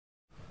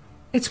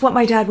It's what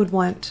my dad would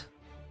want.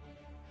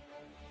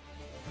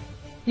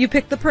 You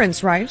picked the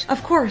prince, right?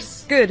 Of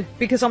course. Good,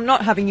 because I'm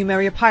not having you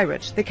marry a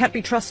pirate. They can't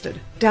be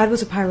trusted. Dad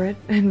was a pirate,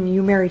 and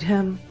you married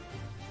him.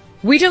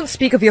 We don't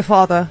speak of your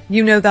father.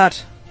 You know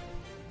that.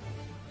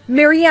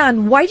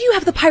 Marianne, why do you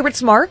have the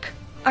pirate's mark?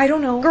 I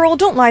don't know. Girl,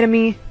 don't lie to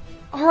me.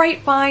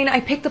 Alright, fine,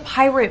 I picked the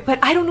pirate, but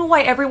I don't know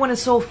why everyone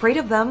is so afraid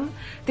of them.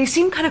 They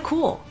seem kinda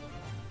cool.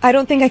 I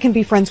don't think I can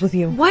be friends with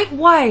you. What?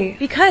 Why?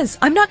 Because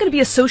I'm not going to be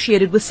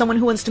associated with someone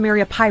who wants to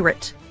marry a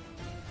pirate.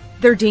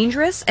 They're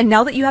dangerous, and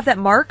now that you have that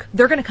mark,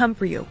 they're going to come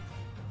for you.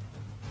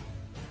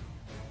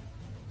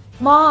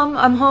 Mom,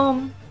 I'm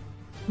home.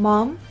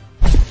 Mom?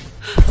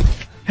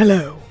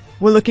 Hello.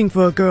 We're looking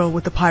for a girl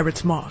with the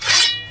pirate's mark.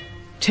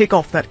 Take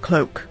off that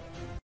cloak.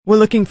 We're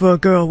looking for a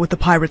girl with the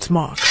pirate's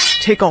mark.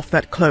 Take off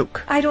that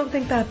cloak. I don't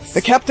think that's...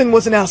 The captain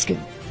wasn't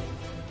asking.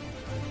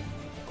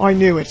 I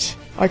knew it.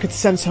 I could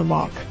sense her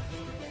mark.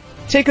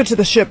 Take her to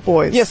the ship,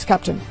 boys. Yes,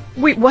 Captain.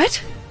 Wait,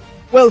 what?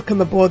 Welcome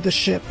aboard the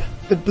ship,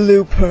 the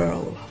Blue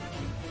Pearl.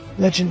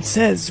 Legend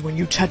says when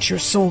you touch your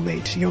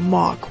soulmate, your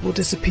mark will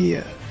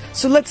disappear.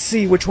 So let's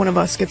see which one of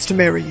us gets to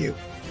marry you.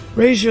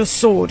 Raise your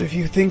sword if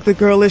you think the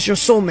girl is your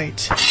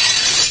soulmate.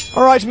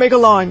 Alright, make a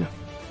line.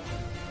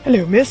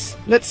 Hello, miss.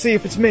 Let's see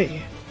if it's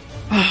me.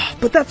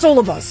 But that's all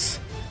of us.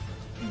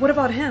 What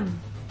about him?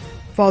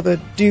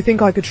 Father, do you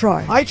think I could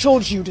try? I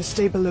told you to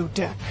stay below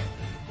deck.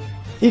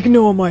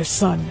 Ignore my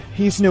son.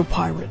 He's no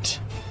pirate.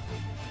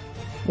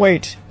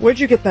 Wait, where'd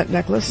you get that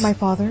necklace? My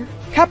father?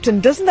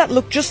 Captain, doesn't that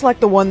look just like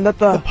the one that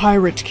the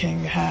Pirate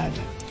King had?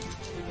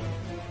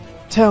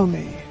 Tell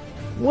me,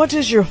 what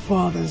is your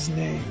father's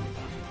name?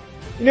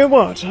 You know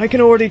what? I can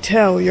already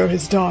tell you're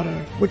his daughter,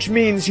 which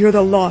means you're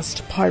the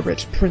lost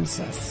pirate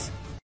princess.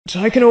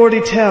 I can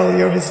already tell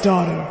you're his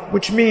daughter,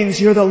 which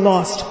means you're the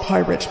lost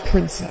pirate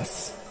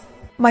princess.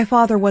 My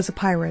father was a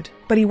pirate,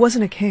 but he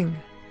wasn't a king.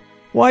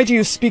 Why do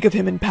you speak of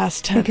him in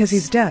past tense? Because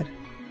he's dead.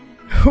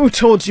 Who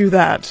told you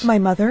that? My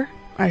mother.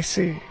 I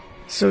see.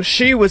 So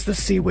she was the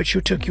sea witch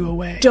who took you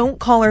away. Don't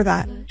call her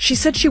that. She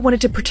said she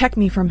wanted to protect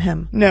me from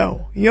him.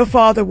 No, your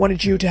father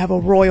wanted you to have a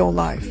royal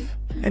life.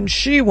 And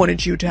she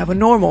wanted you to have a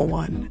normal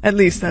one. At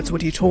least that's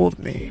what he told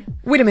me.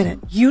 Wait a minute.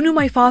 You knew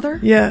my father?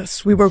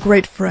 Yes, we were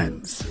great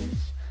friends.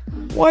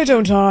 Why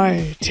don't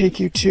I take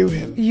you to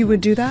him? You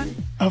would do that?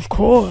 Of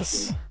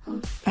course.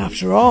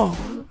 After all,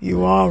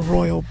 you are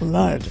royal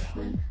blood.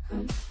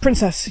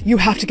 Princess, you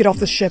have to get off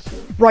the ship.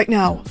 Right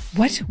now.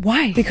 What?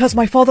 Why? Because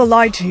my father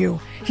lied to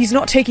you. He's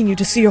not taking you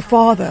to see your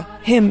father.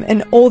 Him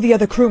and all the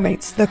other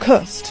crewmates, they're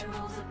cursed.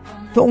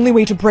 The only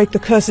way to break the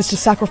curse is to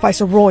sacrifice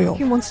a royal.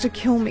 He wants to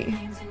kill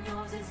me.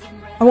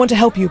 I want to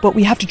help you, but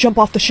we have to jump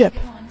off the ship.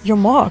 Your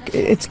mark,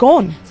 it's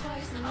gone.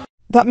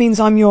 That means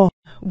I'm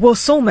we're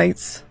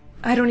soulmates.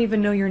 I don't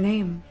even know your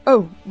name.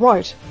 Oh,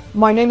 right.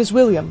 My name is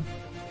William.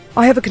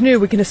 I have a canoe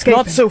we can escape.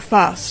 Not so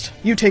fast.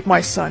 You take my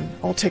son.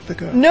 I'll take the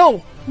girl.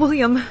 No!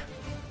 William!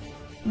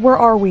 Where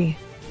are we?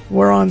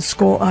 We're on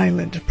Skull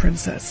Island,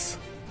 Princess.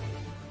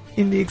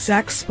 In the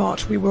exact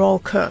spot we were all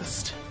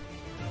cursed.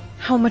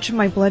 How much of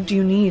my blood do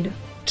you need?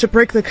 To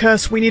break the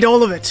curse, we need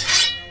all of it.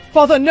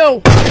 Father,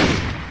 no!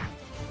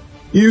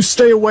 You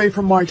stay away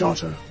from my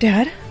daughter.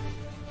 Dad?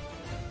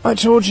 I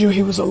told you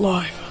he was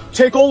alive.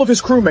 Take all of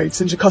his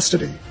crewmates into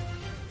custody.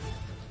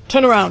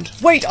 Turn around.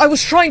 Wait, I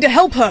was trying to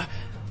help her!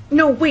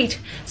 No, wait.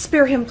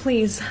 Spare him,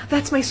 please.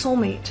 That's my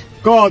soulmate.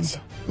 Guards,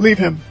 leave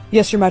him.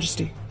 Yes, Your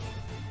Majesty.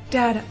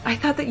 Dad, I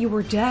thought that you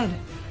were dead.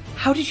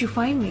 How did you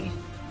find me?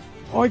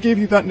 I gave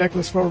you that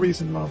necklace for a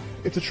reason, love.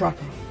 It's a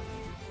tracker.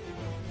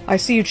 I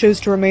see you chose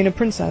to remain a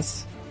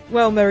princess.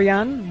 Well,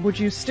 Marianne, would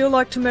you still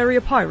like to marry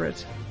a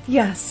pirate?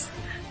 Yes.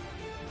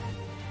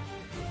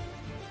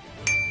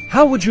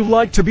 How would you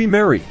like to be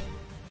married?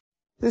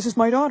 This is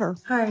my daughter.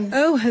 Hi.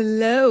 Oh,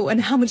 hello.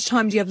 And how much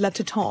time do you have left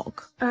to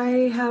talk?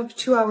 I have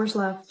 2 hours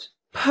left.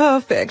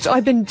 Perfect.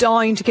 I've been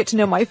dying to get to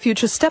know my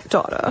future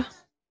stepdaughter.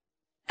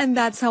 And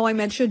that's how I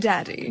met your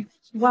daddy.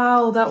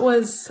 Wow, that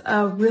was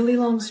a really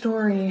long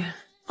story.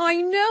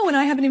 I know, and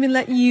I haven't even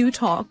let you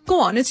talk. Go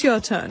on, it's your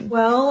turn.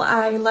 Well,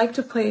 I like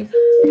to play...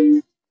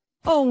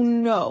 Oh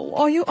no,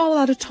 are you all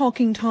out of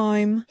talking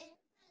time?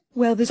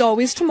 Well, there's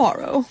always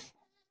tomorrow.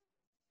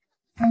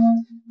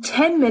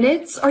 10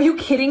 minutes? Are you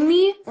kidding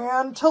me?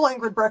 And tell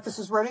Ingrid breakfast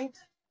is ready.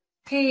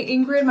 Hey,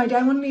 Ingrid, my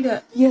dad wanted me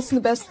to... Yes, and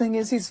the best thing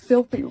is he's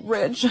filthy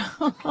rich.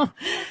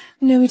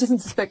 No, he doesn't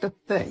suspect a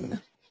thing.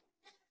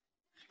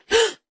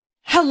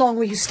 How long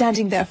were you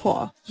standing there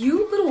for?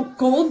 You little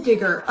gold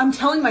digger. I'm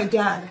telling my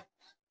dad.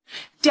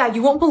 Dad,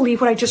 you won't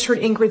believe what I just heard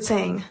Ingrid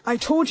saying. I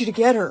told you to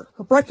get her.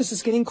 Her breakfast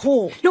is getting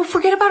cold. No,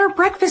 forget about her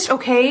breakfast,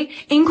 okay?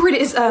 Ingrid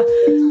is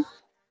a...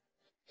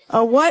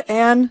 A what,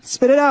 Anne?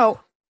 Spit it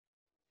out.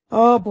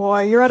 Oh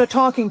boy, you're out of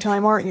talking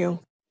time, aren't you?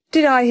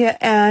 Did I hear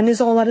Anne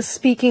is all out of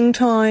speaking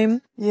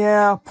time?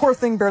 Yeah, poor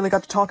thing barely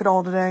got to talk at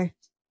all today.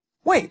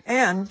 Wait,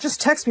 Anne,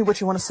 just text me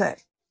what you want to say.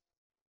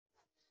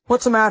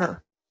 What's the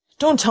matter?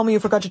 Don't tell me you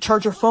forgot to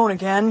charge your phone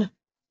again.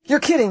 You're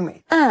kidding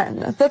me.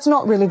 Anne, that's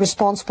not really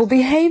responsible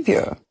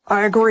behavior.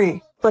 I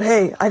agree. But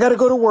hey, I gotta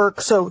go to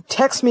work, so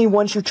text me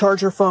once you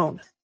charge your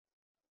phone.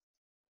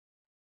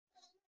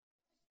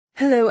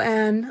 Hello,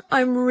 Anne.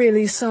 I'm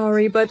really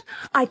sorry, but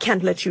I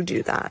can't let you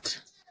do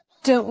that.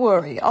 Don't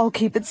worry, I'll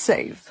keep it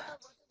safe.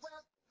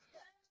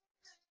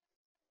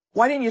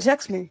 Why didn't you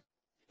text me?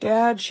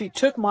 Dad, she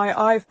took my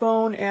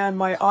iPhone and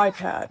my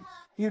iPad.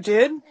 You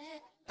did?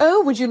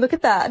 Oh, would you look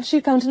at that?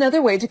 She found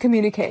another way to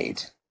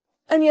communicate.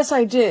 And yes,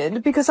 I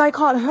did, because I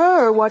caught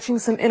her watching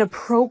some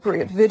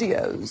inappropriate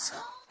videos.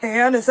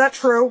 Anne, is that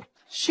true?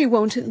 She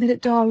won't admit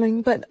it,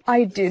 darling, but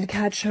I did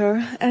catch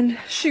her, and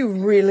she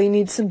really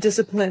needs some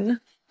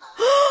discipline.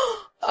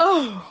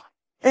 Oh,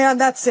 Anne,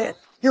 that's it.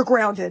 You're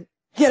grounded.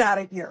 Get out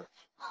of here.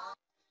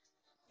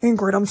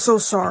 Ingrid, I'm so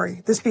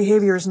sorry. This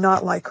behavior is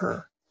not like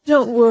her.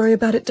 Don't worry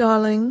about it,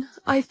 darling.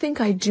 I think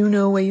I do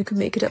know a way you can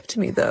make it up to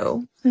me,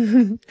 though.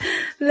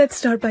 Let's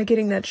start by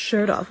getting that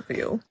shirt off of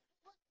you.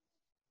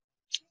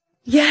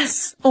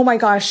 Yes! Oh my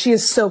gosh, she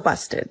is so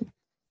busted.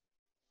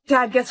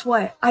 Dad, guess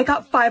what? I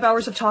got 5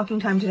 hours of talking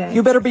time today.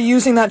 You better be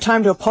using that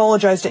time to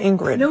apologize to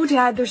Ingrid. No,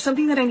 Dad, there's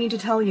something that I need to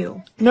tell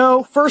you.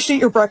 No, first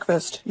eat your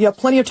breakfast. You have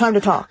plenty of time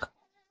to talk.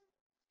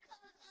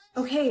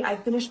 Okay, I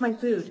finished my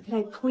food. Can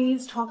I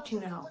please talk to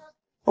you now?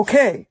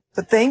 Okay,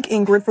 but thank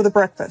Ingrid for the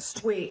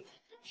breakfast. Wait,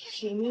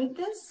 she made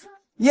this?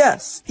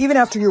 Yes, even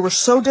after you were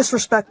so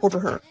disrespectful to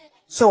her.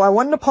 So I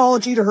want an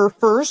apology to her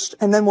first,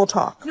 and then we'll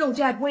talk. No,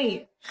 Dad,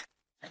 wait.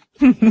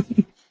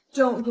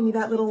 Don't give me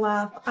that little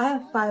laugh. I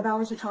have 5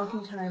 hours of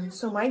talking time,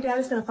 so my dad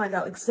is going to find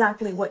out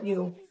exactly what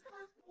you...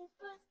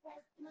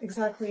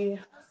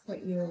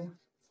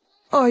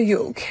 Are you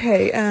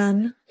okay,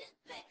 Anne?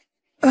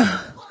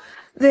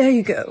 There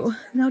you go.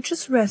 Now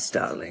just rest,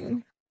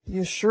 darling.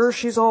 You sure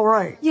she's all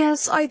right?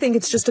 Yes, I think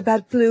it's just a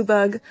bad flu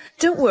bug.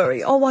 Don't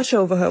worry, I'll watch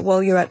over her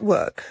while you're at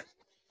work.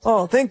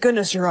 Oh, thank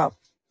goodness you're up.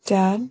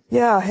 Dad?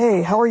 Yeah,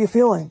 hey, how are you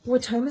feeling?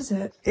 What time is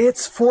it?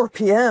 It's 4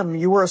 p.m.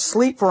 You were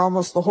asleep for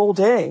almost the whole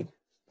day.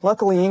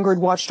 Luckily, Ingrid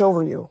watched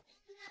over you.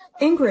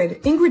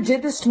 Ingrid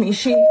did this to me.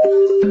 She...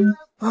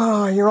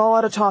 Oh, you're all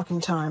out of talking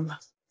time.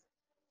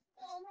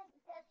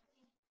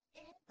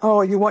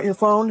 Oh, you want your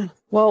phone?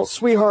 Well,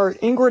 sweetheart,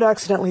 Ingrid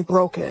accidentally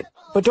broke it.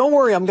 But don't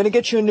worry, I'm gonna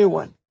get you a new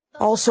one.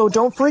 Also,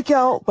 don't freak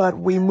out, but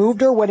we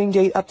moved our wedding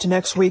date up to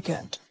next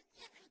weekend.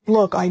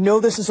 Look, I know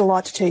this is a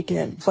lot to take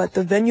in, but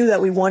the venue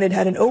that we wanted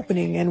had an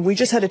opening, and we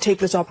just had to take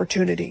this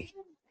opportunity.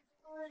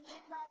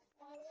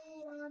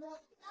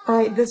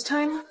 Alright, this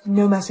time,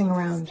 no messing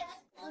around.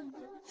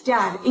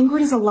 Dad,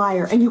 Ingrid is a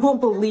liar, and you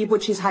won't believe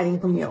what she's hiding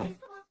from you.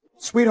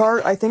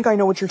 Sweetheart, I think I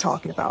know what you're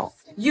talking about.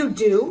 You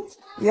do?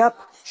 Yep,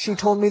 she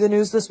told me the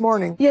news this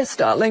morning. Yes,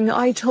 darling,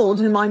 I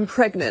told him I'm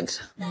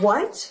pregnant.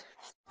 What?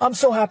 I'm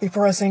so happy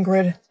for us,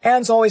 Ingrid.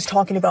 Anne's always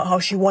talking about how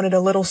she wanted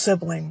a little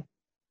sibling.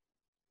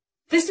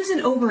 This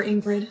isn't over,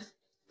 Ingrid.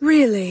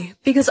 Really?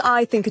 Because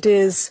I think it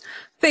is.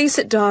 Face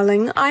it,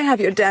 darling, I have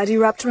your daddy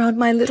wrapped around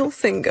my little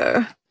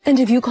finger. And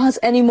if you cause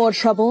any more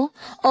trouble,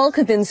 I'll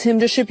convince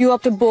him to ship you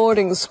up to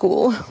boarding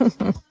school.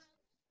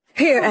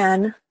 Here,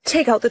 Anne,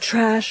 take out the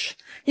trash.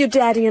 Your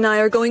daddy and I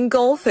are going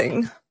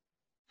golfing.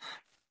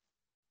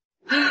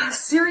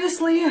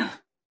 Seriously?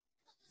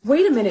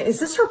 Wait a minute,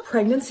 is this her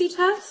pregnancy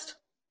test?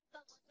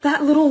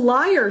 That little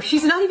liar,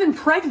 she's not even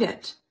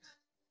pregnant.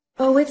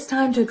 Oh, it's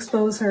time to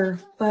expose her.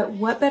 But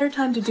what better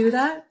time to do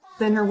that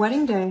than her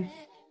wedding day?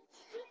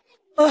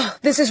 Ugh,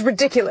 this is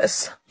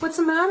ridiculous. What's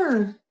the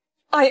matter?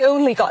 I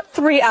only got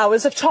 3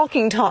 hours of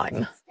talking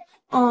time.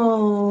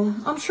 Oh,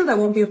 I'm sure that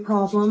won't be a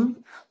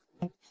problem.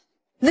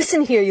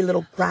 Listen here, you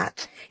little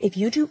brat. If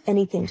you do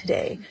anything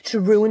today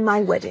to ruin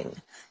my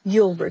wedding,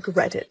 you'll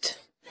regret it.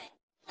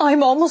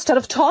 I'm almost out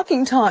of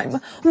talking time.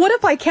 What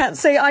if I can't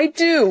say I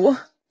do?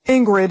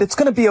 Ingrid, it's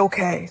gonna be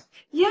okay.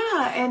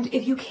 Yeah, and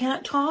if you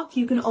can't talk,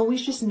 you can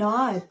always just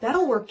nod.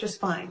 That'll work just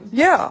fine.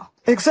 Yeah,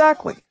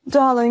 exactly.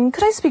 Darling,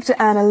 could I speak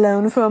to Anne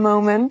alone for a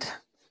moment?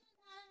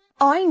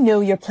 I know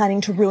you're planning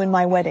to ruin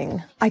my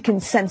wedding. I can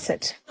sense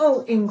it.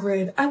 Oh,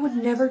 Ingrid, I would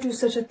never do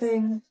such a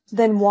thing.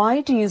 Then why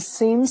do you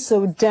seem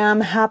so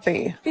damn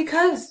happy?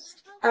 Because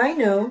I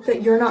know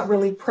that you're not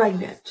really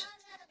pregnant.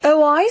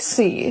 Oh, I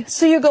see.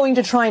 So you're going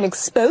to try and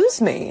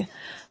expose me.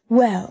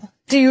 Well,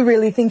 do you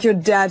really think your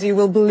daddy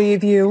will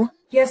believe you?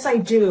 Yes, I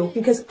do,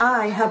 because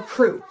I have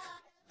proof.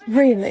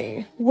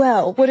 Really?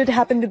 Well, would it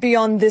happen to be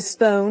on this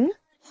phone?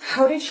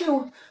 How did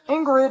you...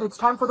 Ingrid, it's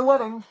time for the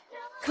wedding.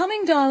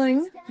 Coming,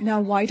 darling. Now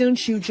why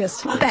don't you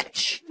just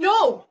fetch?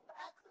 No!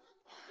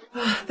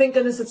 Thank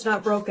goodness it's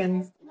not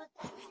broken.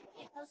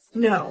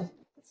 No.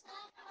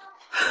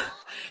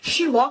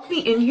 She locked me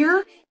in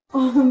here?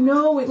 Oh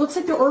no, it looks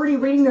like they're already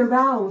reading their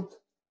vows.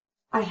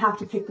 I have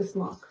to pick this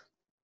lock.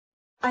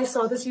 I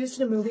saw this used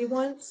in a movie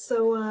once,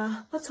 so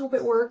let's hope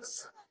it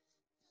works.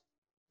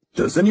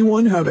 Does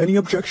anyone have any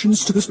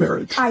objections to this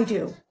marriage? I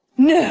do.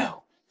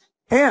 No.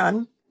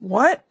 Anne,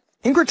 what?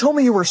 Ingrid told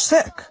me you were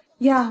sick.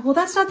 Yeah, well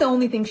that's not the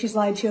only thing she's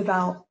lied to you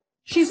about.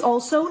 She's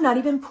also not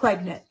even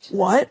pregnant.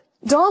 What?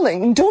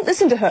 Darling, don't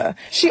listen to her.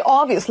 She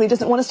obviously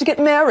doesn't want us to get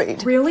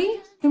married. Really?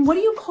 Then what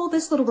do you call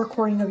this little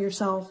recording of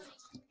yourself?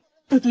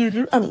 If you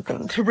do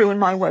anything to ruin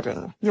my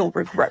wedding, you'll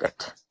regret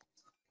it.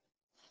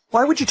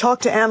 Why would you talk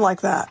to Anne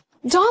like that?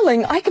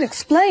 Darling, I can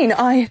explain.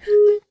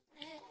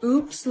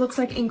 Oops, looks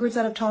like Ingrid's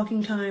out of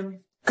talking time.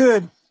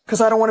 Good,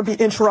 because I don't want to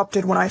be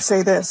interrupted when I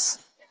say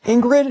this.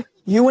 Ingrid,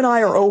 you and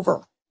I are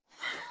over.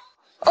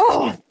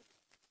 Oh!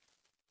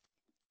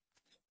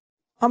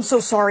 I'm so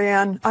sorry,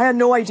 Anne. I had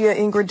no idea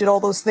Ingrid did all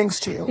those things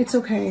to you. It's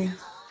okay.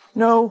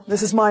 No,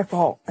 this is my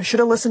fault. I should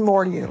have listened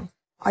more to you.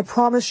 I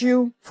promise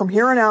you, from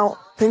here on out,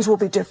 things will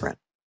be different.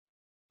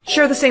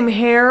 Share the same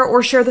hair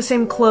or share the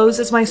same clothes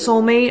as my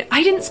soulmate.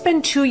 I didn't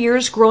spend 2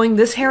 years growing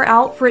this hair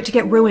out for it to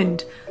get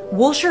ruined.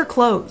 We'll share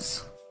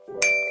clothes.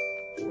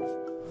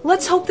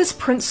 Let's hope this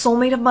prince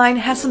soulmate of mine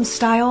has some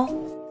style.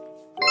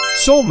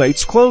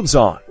 Soulmate's clothes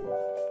on.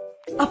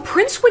 A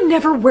prince would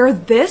never wear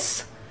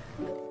this?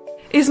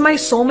 Is my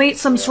soulmate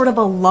some sort of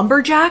a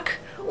lumberjack?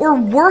 Or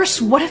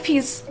worse, what if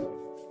he's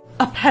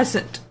a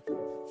peasant?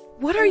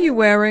 What are you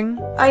wearing?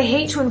 I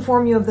hate to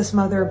inform you of this,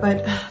 Mother,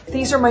 but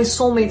these are my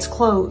soulmate's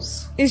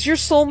clothes. Is your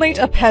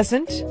soulmate a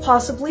peasant?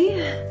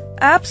 Possibly?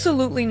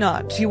 Absolutely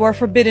not. You are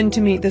forbidden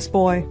to meet this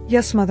boy.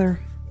 Yes,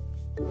 Mother.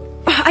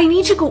 I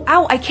need to go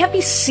out. I can't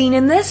be seen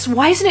in this.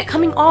 Why isn't it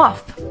coming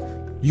off?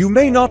 You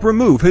may not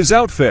remove his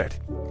outfit.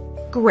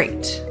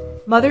 Great.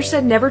 Mother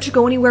said never to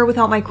go anywhere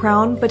without my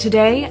crown, but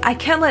today I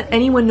can't let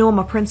anyone know I'm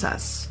a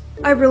princess.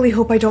 I really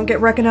hope I don't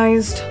get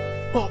recognized.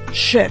 Oh,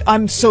 shit,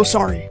 I'm so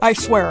sorry. I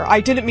swear, I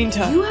didn't mean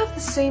to— You have the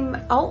same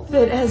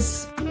outfit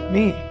as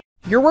Me.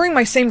 You're wearing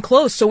my same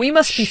clothes, so we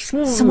must be—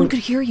 someone could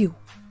hear you.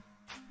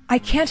 I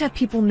can't have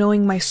people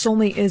knowing my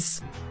soulmate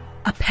is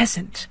a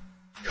peasant.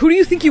 Who do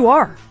you think you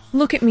are?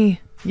 Look at me.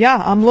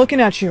 Yeah, I'm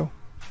looking at you.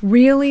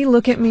 Really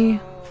look at me.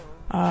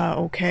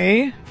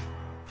 Okay.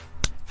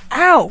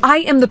 Ow! I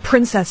am the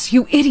princess,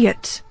 you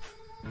idiot.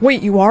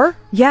 Wait, you are?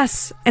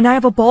 Yes, and I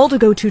have a ball to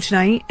go to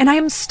tonight, and I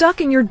am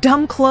stuck in your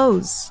dumb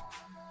clothes.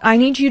 I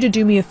need you to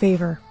do me a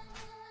favor.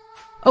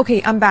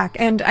 Okay, I'm back,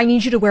 and I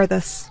need you to wear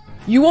this.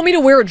 You want me to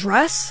wear a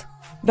dress?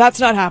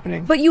 That's not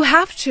happening. But you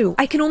have to.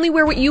 I can only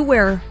wear what you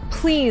wear.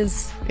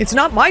 Please. It's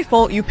not my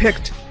fault you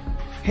picked—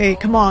 Hey,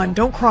 come on,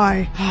 don't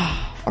cry.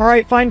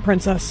 Alright, fine,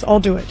 princess. I'll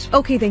do it.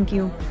 Okay, thank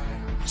you.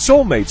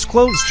 Soulmate's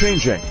clothes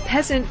changing.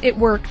 Peasant, it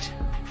worked.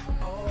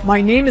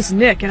 My name is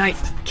Nick, and I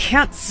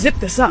can't zip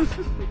this up.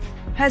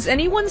 Has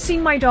anyone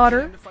seen my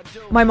daughter?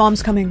 My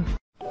mom's coming.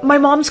 My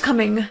mom's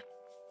coming.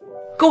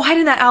 Go hide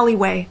in that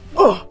alleyway.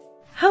 Ugh!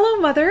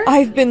 Hello, Mother.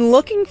 I've been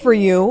looking for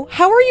you.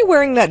 How are you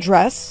wearing that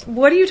dress?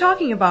 What are you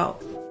talking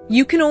about?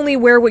 You can only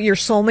wear what your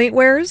soulmate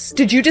wears?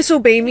 Did you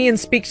disobey me and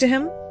speak to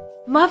him?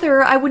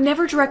 Mother, I would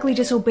never directly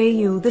disobey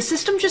you. The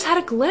system just had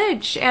a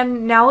glitch,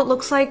 and now it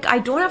looks like I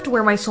don't have to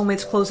wear my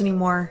soulmate's clothes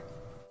anymore.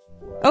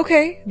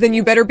 Okay, then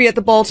you better be at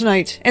the ball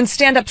tonight, and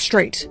stand up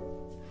straight.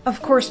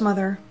 Of course,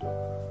 Mother.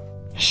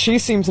 She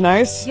seems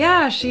nice.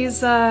 Yeah, she's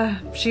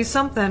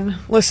something.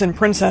 Listen,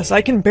 princess,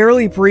 I can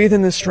barely breathe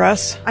in this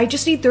dress. I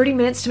just need 30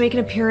 minutes to make an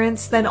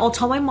appearance, then I'll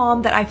tell my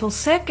mom that I feel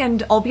sick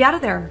and I'll be out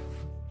of there.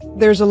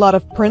 There's a lot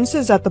of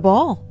princes at the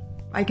ball.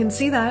 I can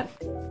see that.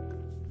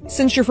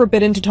 Since you're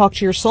forbidden to talk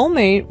to your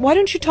soulmate, why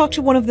don't you talk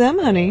to one of them,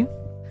 honey?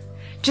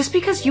 Just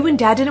because you and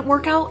Dad didn't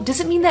work out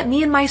doesn't mean that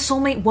me and my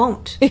soulmate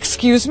won't.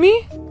 Excuse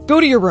me?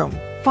 Go to your room.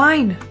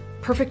 Fine.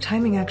 Perfect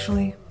timing,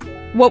 actually.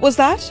 What was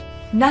that?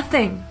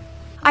 Nothing.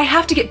 I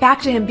have to get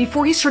back to him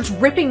before he starts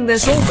ripping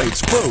this—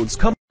 Soulmate's clothes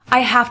come.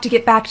 I have to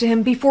get back to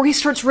him before he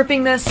starts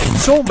ripping this—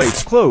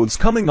 Soulmate's clothes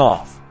coming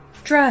off.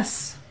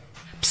 dress.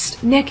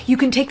 Psst, Nick, you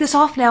can take this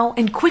off now,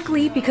 and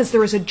quickly, because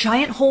there is a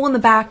giant hole in the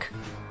back.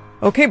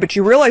 Okay, but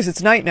you realize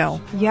it's night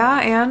now. Yeah,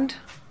 and?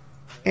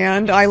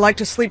 And I like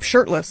to sleep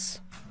shirtless.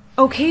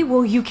 Okay,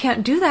 well, you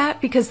can't do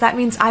that, because that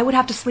means I would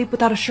have to sleep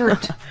without a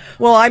shirt.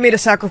 Well, I made a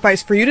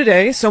sacrifice for you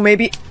today, so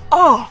maybe—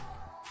 Oh!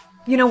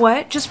 You know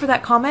what? Just for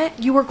that comment,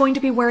 you are going to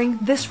be wearing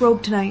this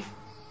robe tonight.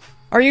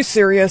 Are you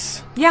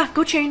serious? Yeah,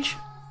 go change.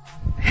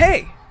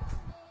 Hey!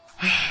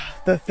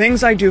 The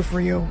things I do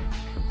for you.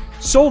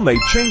 Soulmate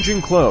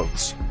changing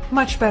clothes.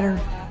 Much better.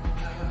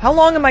 How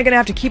long am I gonna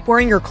have to keep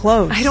wearing your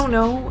clothes? I don't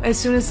know. As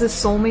soon as this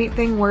soulmate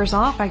thing wears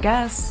off, I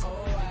guess.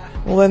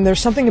 Well, then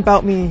there's something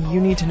about me you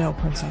need to know,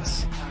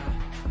 princess.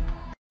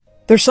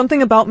 There's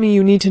something about me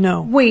you need to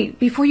know. Wait,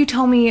 before you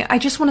tell me, I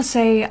just want to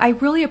say I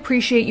really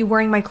appreciate you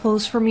wearing my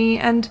clothes for me,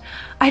 and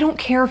I don't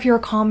care if you're a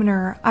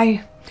commoner.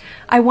 I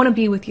want to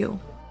be with you.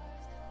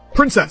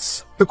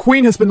 Princess, the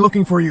queen has been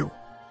looking for you.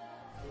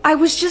 I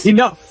was just—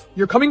 Enough!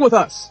 You're coming with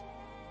us.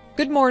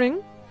 Good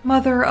morning.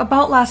 Mother,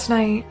 about last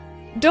night.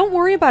 Don't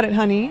worry about it,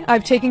 honey.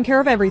 I've taken care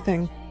of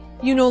everything.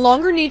 You no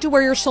longer need to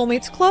wear your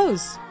soulmate's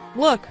clothes.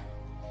 Look.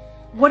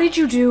 What did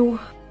you do?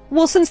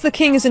 Well, since the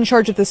king is in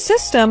charge of the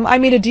system, I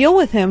made a deal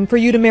with him for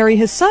you to marry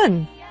his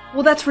son.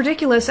 Well, that's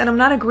ridiculous, and I'm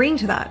not agreeing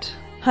to that.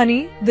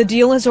 Honey, the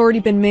deal has already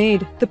been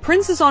made. The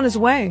prince is on his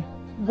way.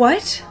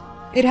 What?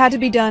 It had to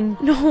be done.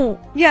 No.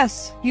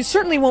 Yes, you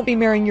certainly won't be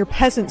marrying your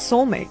peasant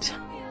soulmate.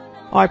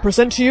 I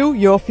present to you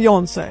your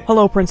fiancé.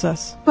 Hello,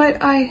 princess. But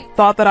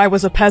Thought that I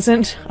was a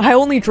peasant? I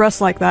only dress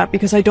like that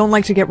because I don't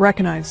like to get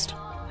recognized.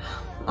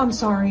 I'm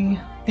sorry.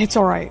 It's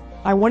alright.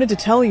 I wanted to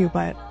tell you,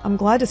 but I'm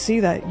glad to see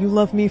that you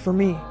love me for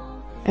me.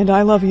 And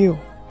I love you.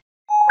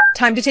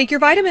 Time to take your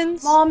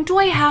vitamins. Mom, do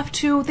I have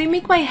to? They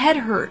make my head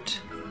hurt.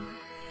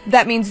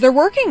 That means they're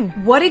working.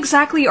 What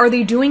exactly are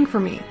they doing for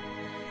me?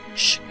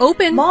 Shh,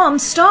 open. Mom,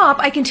 stop.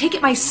 I can take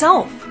it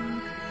myself.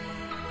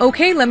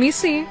 Okay, let me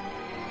see.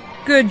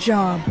 Good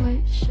job.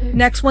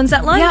 Next one's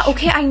at lunch. Yeah,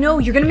 okay, I know.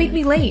 You're gonna make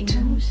me late.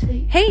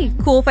 Hey,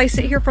 cool if I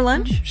sit here for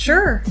lunch?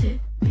 Sure.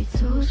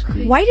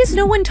 Why does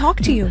no one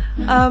talk to you?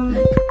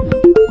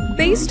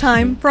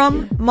 FaceTime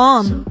from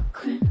Mom.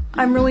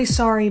 I'm really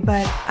sorry,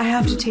 but I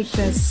have to take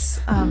this,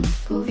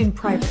 in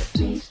private.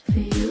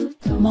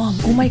 Mom,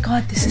 oh my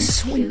god, this is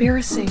so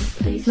embarrassing.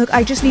 Look,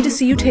 I just need to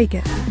see you take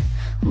it.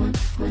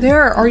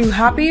 There, are you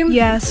happy?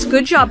 Yes,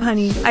 good job,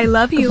 honey. I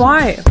love you.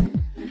 Why?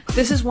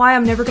 This is why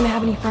I'm never gonna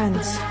have any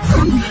friends.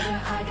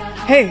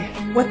 Hey,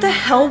 What the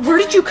hell? Where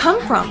did you come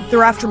from?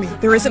 they're after me.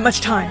 There isn't much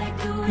time.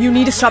 You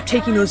need to stop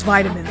taking those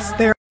vitamins.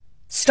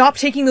 Stop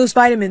taking those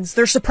vitamins.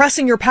 They're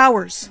suppressing your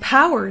powers.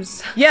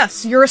 Powers?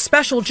 Yes, you're a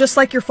special just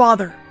like your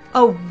father.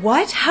 Oh,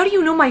 what? How do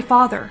you know my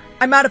father?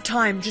 I'm out of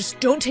time. Just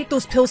don't take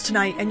those pills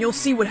tonight and you'll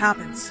see what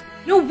happens.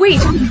 No,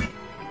 wait!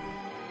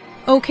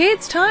 Okay,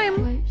 it's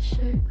time.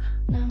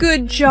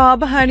 Good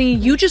job, honey.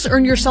 You just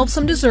earned yourself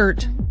some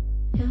dessert.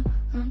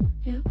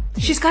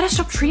 She's gotta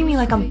stop treating me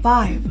like I'm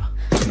 5.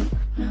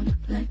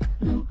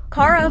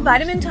 Kara,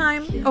 vitamin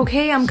time.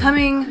 Okay, I'm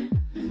coming.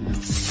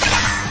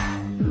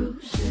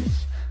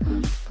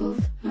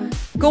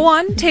 Go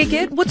on, take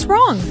it. What's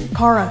wrong?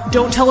 Kara,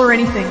 don't tell her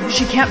anything.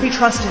 She can't be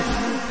trusted.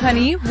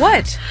 Honey,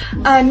 what?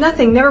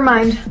 Nothing, never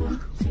mind.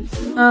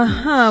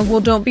 Uh-huh, well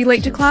don't be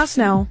late to class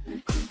now.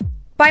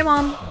 Bye,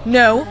 Mom.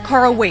 No,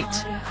 Kara, wait.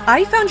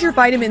 I found your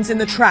vitamins in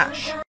the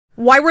trash.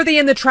 Why were they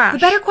in the trash? The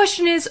better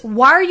question is,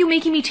 why are you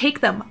making me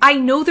take them? I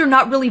know they're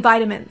not really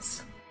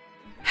vitamins.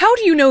 How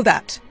do you know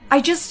that? I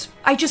just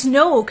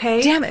know,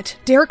 okay? Damn it.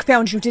 Derek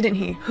found you, didn't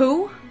he?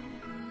 Who?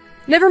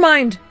 Never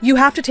mind. You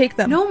have to take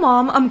them. No,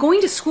 Mom, I'm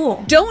going to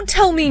school. Don't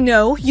tell me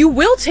no. You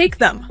will take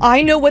them.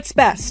 I know what's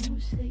best.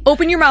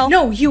 Open your mouth.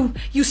 No, you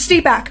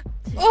stay back.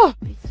 Oh,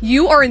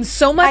 you are in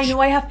so much— I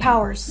know I have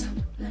powers.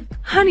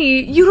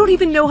 Honey, you don't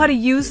even know how to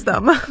use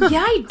them.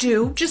 Yeah, I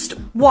do. Just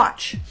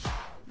watch.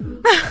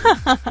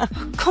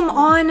 Come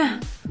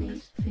on.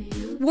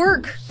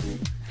 Work.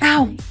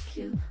 Ow.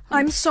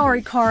 I'm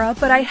sorry, Kara,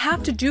 but I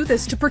have to do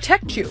this to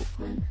protect you.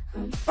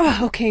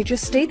 Okay,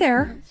 just stay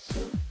there.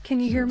 Can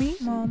you hear me,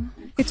 Mom?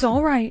 It's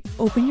all right.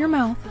 Open your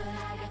mouth.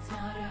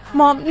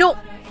 Mom, no.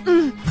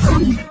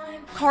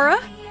 Kara?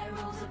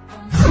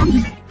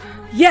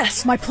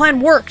 Yes, my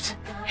plan worked.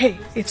 Hey,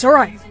 it's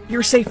alright.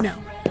 You're safe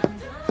now.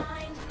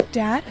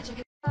 Dad?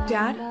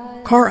 Dad?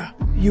 Kara,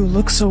 you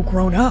look so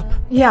grown up.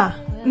 Yeah,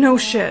 no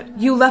shit.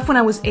 You left when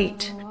I was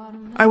 8.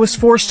 I was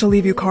forced to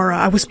leave you, Kara.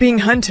 I was being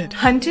hunted.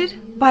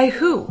 Hunted? By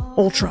who?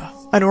 Ultra,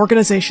 an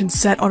organization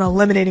set on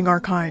eliminating our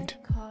kind.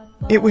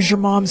 It was your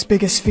mom's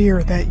biggest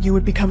fear that you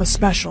would become a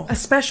special. A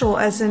special,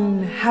 as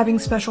in having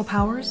special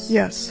powers?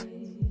 Yes.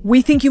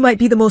 We think you might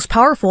be the most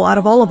powerful out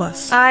of all of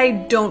us. I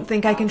don't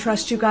think I can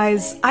trust you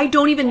guys. I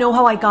don't even know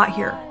how I got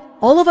here.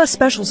 All of us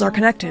specials are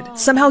connected.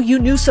 Somehow you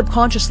knew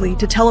subconsciously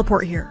to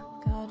teleport here.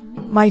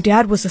 My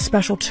dad was a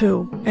special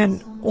too,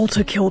 and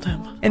Ulta killed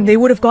him. And they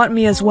would have gotten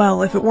me as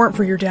well if it weren't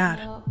for your dad.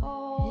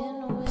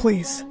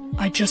 Please,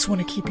 I just want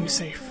to keep you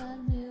safe.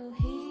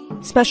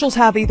 Specials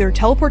have either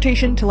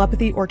teleportation,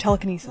 telepathy, or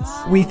telekinesis.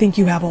 We think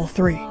you have all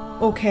 3.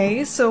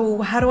 Okay,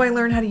 so how do I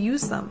learn how to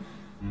use them?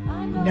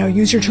 Now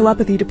use your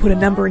telepathy to put a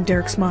number in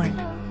Derek's mind.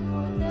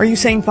 Are you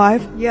saying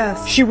 5?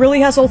 Yes. She really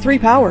has all 3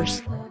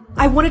 powers.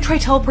 I want to try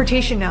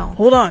teleportation now.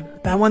 Hold on,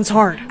 that one's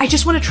hard. I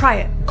just want to try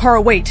it.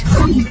 Kara, wait.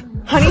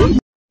 Honey?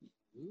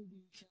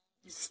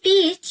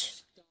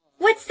 Speech?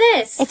 What's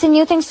this? It's a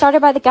new thing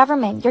started by the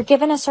government. You're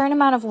given a certain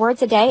amount of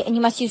words a day, and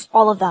you must use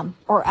all of them,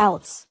 or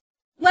else.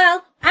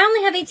 Well, I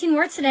only have 18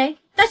 words today.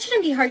 That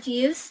shouldn't be hard to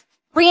use.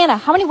 Brianna,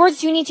 how many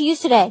words do you need to use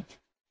today?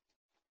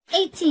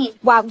 18.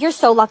 Wow, you're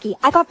so lucky.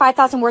 I got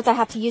 5,000 words I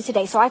have to use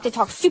today, so I have to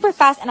talk super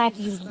fast, and I have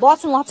to use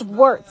lots and lots of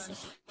words.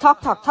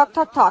 Talk, talk, talk,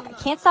 talk, talk. I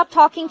can't stop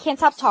talking, can't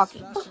stop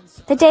talking.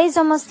 The day's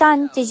almost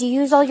done. Did you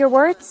use all your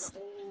words?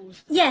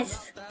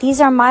 Yes.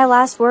 These are my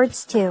last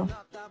words, too.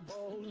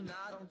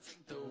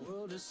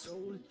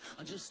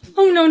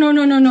 Oh,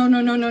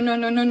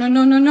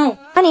 no.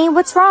 Honey,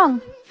 what's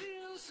wrong?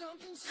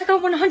 I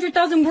got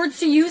 100,000 words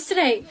to use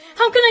today.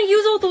 How can I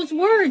use all those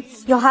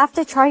words? You'll have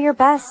to try your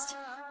best.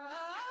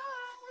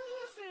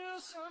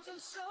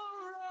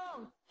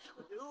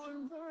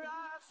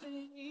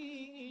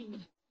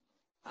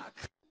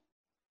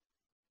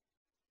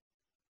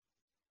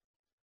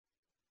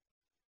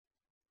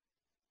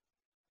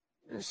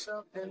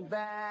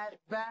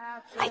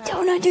 I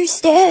don't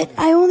understand.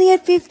 I only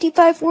had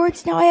 55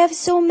 words, now I have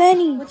so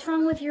many. What's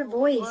wrong with your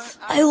voice?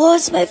 I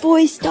lost my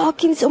voice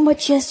talking so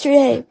much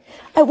yesterday.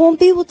 I won't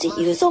be able to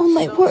use all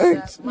my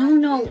words.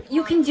 No,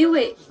 you can do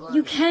it.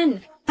 You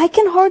can. I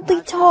can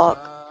hardly talk.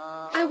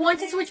 I want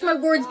to switch my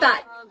words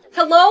back.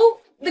 Hello?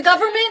 The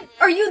government?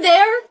 Are you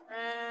there?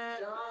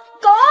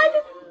 God?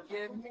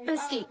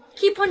 Bestie,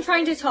 keep on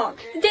trying to talk.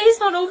 The day's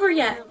not over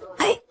yet.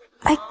 I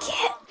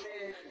can't.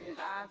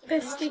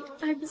 Bestie,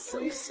 I'm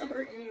so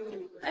sorry.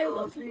 I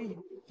love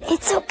you.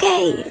 It's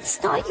okay.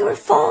 It's not your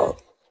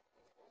fault.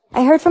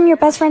 I heard from your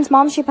best friend's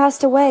mom she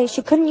passed away.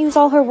 She couldn't use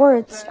all her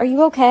words. Are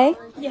you okay?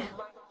 Yeah.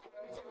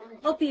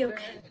 I'll be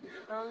okay.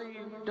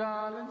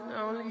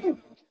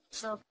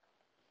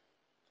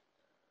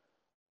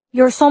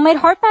 Your soulmate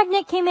heart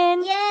magnet came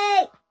in.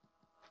 Yay!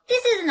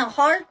 This isn't a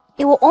heart.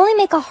 It will only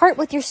make a heart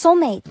with your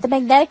soulmate. The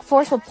magnetic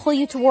force will pull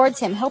you towards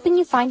him, helping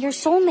you find your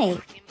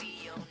soulmate.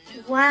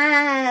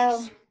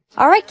 Wow.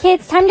 Alright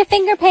kids, time to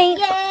finger paint.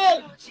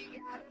 Yay!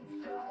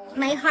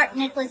 My heart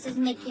necklace is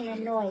making a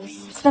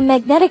noise. It's the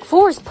magnetic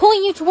force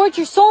pulling you towards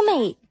your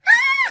soulmate.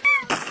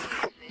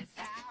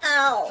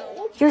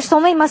 Ow. Your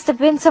soulmate must have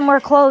been somewhere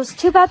close.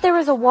 Too bad there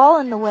was a wall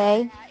in the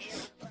way.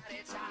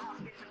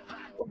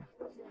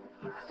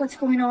 What's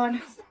going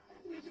on?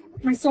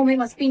 My soulmate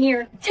must be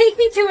near. Take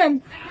me to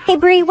him! Hey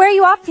Bree, where are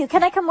you off to?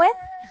 Can I come with?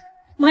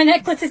 My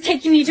necklace is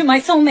taking me to my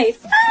soulmate.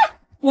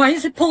 Why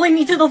is it pulling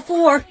me to the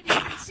floor?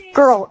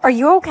 Girl, are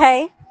you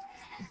okay?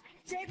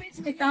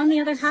 I found the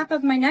other half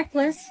of my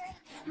necklace,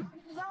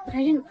 but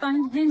I didn't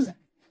find him.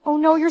 Oh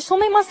no, your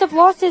soulmate must have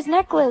lost his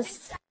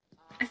necklace.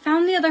 I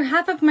found the other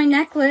half of my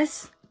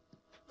necklace,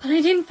 but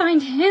I didn't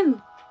find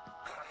him.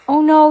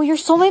 Oh no, your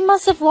soulmate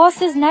must have lost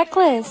his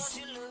necklace.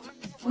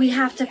 We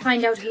have to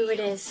find out who it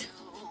is.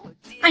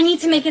 I need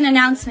to make an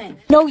announcement.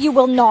 No, you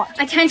will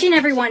not. Attention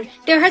everyone,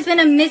 there has been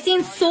a missing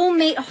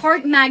soulmate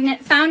heart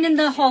magnet found in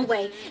the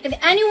hallway. If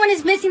anyone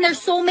is missing their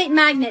soulmate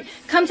magnet,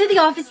 come to the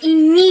office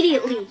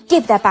immediately.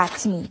 Give that back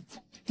to me.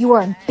 You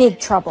are in big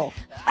trouble.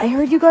 I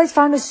heard you guys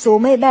found a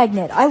soulmate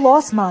magnet. I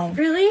lost mine.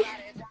 Really?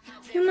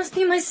 You must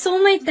be my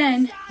soulmate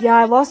then. Yeah,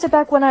 I lost it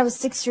back when I was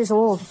 6 years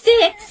old.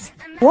 6?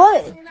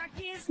 What?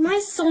 My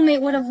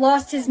soulmate would have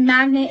lost his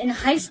magnet in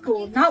high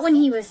school, not when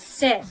he was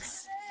 6.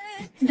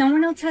 No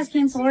one else has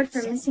came forward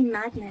for missing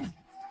magnet.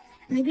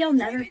 Maybe I'll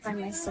never find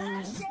my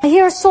soulmate. I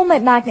hear a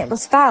soulmate magnet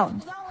was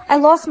found. I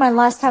lost mine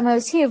last time I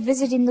was here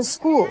visiting the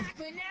school.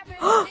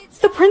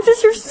 The prince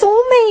is your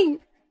soulmate!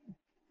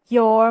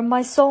 You're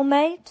my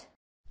soulmate?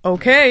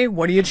 Okay,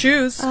 what do you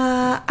choose?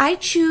 I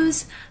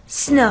choose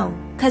Snow,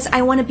 'cause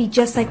I want to be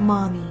just like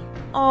Mommy.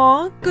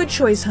 Aw, good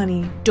choice,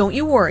 honey. Don't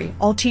you worry.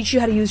 I'll teach you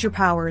how to use your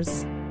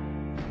powers.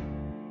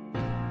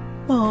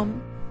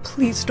 Mom,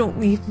 please don't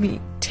leave me.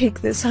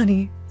 Take this,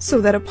 honey, so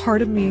that a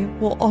part of me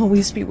will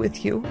always be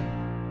with you.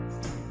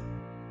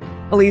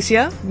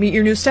 Alicia, meet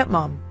your new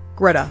stepmom,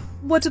 Greta.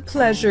 What a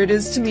pleasure it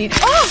is to meet—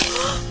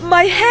 Oh!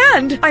 My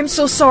hand! I'm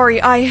so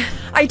sorry, I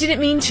didn't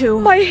mean to.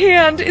 My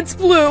hand, it's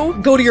blue.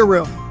 Go to your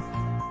room.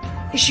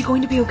 Is she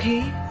going to be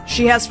okay?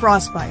 She has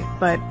frostbite,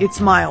 but it's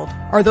mild.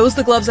 Are those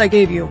the gloves I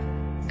gave you?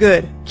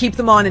 Good. Keep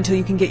them on until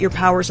you can get your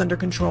powers under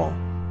control.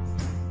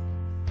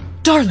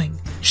 Darling,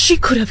 she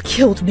could have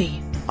killed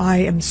me. I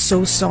am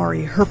so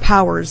sorry. Her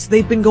powers,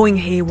 they've been going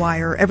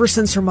haywire ever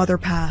since her mother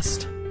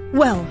passed.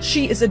 Well,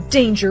 she is a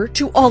danger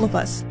to all of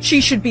us. She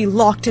should be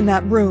locked in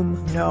that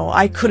room. No,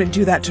 I couldn't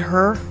do that to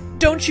her.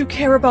 Don't you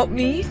care about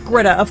me?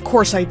 Greta, of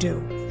course I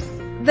do.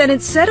 Then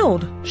it's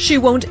settled. She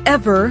won't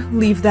ever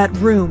leave that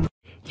room.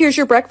 Here's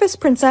your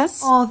breakfast,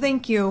 princess. Aw,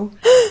 thank you.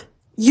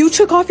 You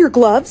took off your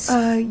gloves?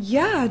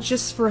 Yeah,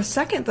 just for a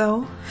second,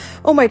 though.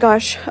 Oh my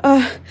gosh.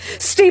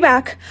 Stay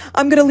back.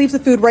 I'm gonna leave the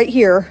food right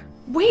here.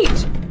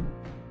 Wait!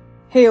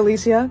 Hey,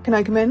 Alicia, can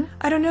I come in?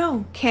 I don't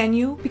know. Can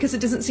you? Because it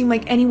doesn't seem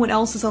like anyone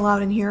else is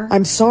allowed in here.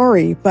 I'm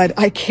sorry, but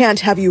I can't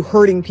have you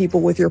hurting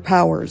people with your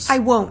powers. I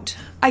won't.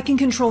 I can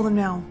control them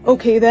now.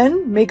 Okay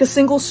then, make a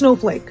single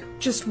snowflake.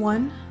 Just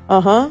one?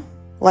 Uh-huh.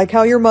 Like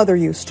how your mother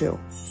used to.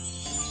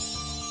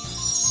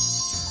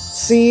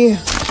 See,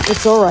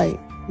 it's alright.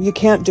 You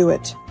can't do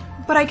it.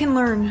 But I can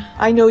learn.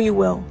 I know you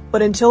will,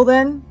 but until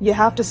then, you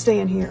have to stay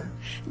in here.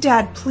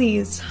 Dad,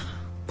 please.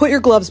 Put your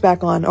gloves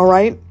back on,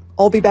 alright?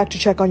 I'll be back to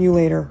check on you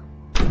later.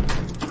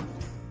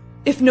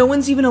 If no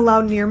one's even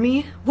allowed near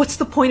me, what's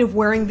the point of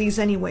wearing these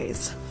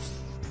anyways?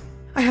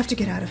 I have to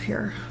get out of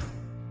here.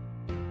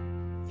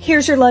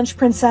 Here's your lunch,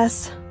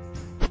 princess.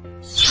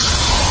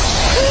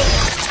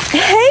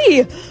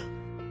 Hey!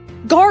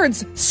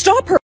 Guards,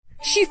 stop her!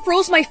 She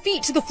froze my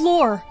feet to the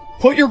floor.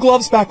 Put your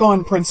gloves back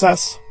on,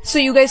 princess. So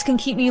you guys can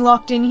keep me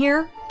locked in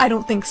here? I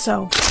don't think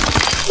so.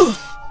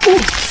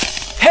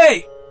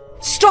 Hey!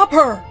 Stop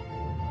her!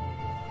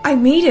 I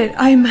made it.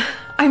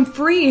 I'm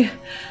free.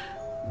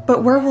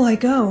 But where will I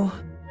go?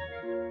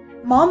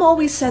 Mom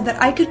always said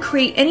that I could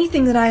create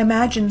anything that I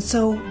imagined,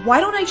 so why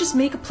don't I just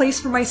make a place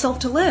for myself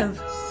to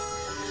live?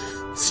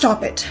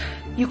 Stop it.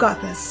 You got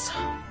this.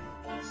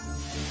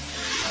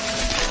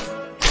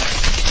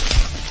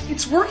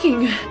 It's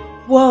working.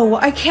 Whoa,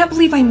 I can't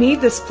believe I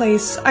made this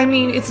place. I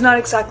mean, it's not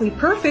exactly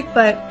perfect,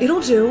 but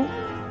it'll do.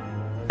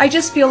 I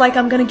just feel like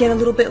I'm gonna get a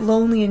little bit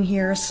lonely in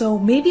here, so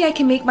maybe I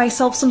can make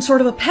myself some sort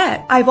of a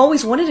pet. I've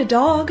always wanted a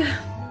dog.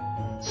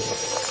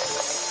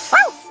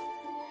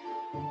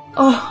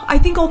 Oh, I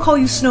think I'll call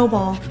you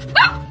Snowball.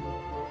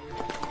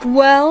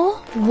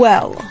 Well,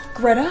 well.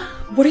 Greta,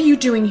 What are you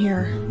doing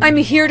here? I'm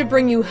here to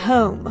bring you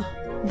home.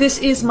 This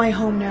is my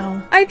home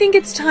now. I think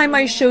it's time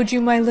I showed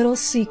you my little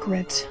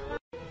secret.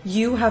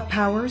 You have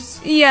powers?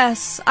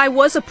 Yes, I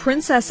was a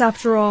princess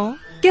after all.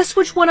 Guess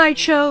which one I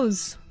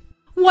chose?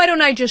 Why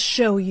don't I just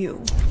show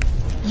you?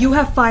 You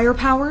have fire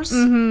powers?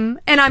 Mm-hmm.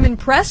 And I'm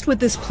impressed with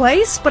this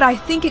place, but I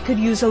think it could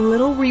use a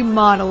little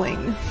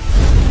remodeling.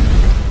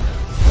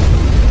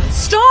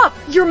 Stop!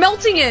 You're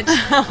melting it!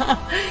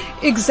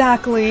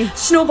 Exactly.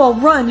 Snowball,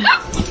 run!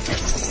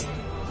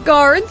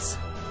 Guards,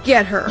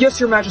 get her. Yes,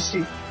 Your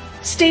Majesty.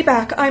 Stay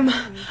back. I'm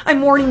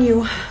warning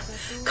you.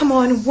 Come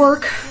on,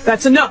 work.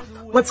 That's enough.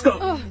 Let's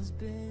go.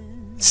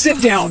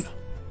 Sit down.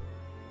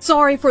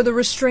 Sorry for the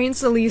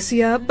restraints,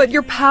 Alicia, but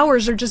your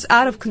powers are just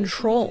out of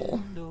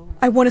control.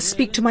 I want to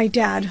speak to my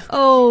dad.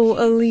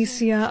 Oh,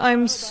 Alicia,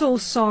 I'm so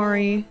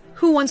sorry.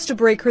 Who wants to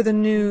break her the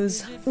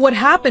news? What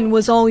happened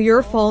was all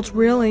your fault,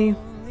 really.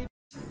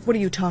 What are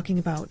you talking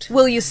about?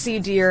 Well, you see,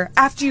 dear,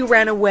 after you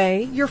ran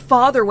away, your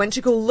father went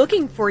to go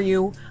looking for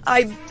you.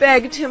 I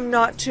begged him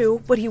not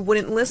to, but he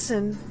wouldn't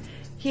listen.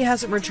 He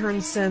hasn't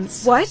returned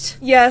since. What?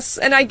 Yes,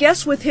 and I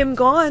guess with him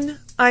gone,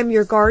 I'm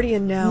your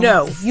guardian now.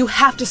 No, you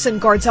have to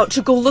send guards out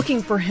to go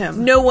looking for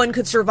him. No one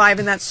could survive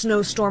in that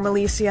snowstorm,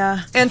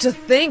 Alicia. And to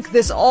think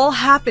this all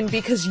happened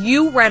because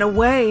you ran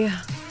away.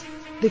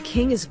 The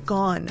king is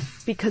gone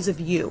because of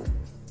you.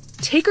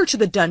 Take her to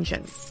the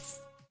dungeon.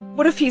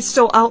 What if he's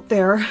still out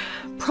there?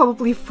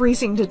 Probably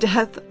freezing to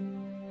death.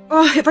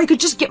 Oh, if I could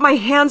just get my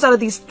hands out of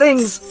these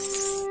things.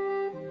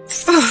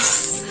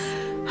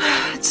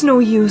 It's no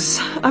use.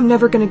 I'm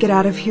never gonna get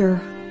out of here.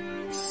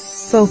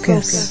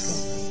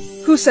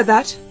 Focus. Who said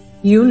that?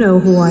 You know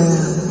who I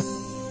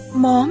am.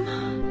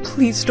 Mom?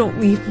 Please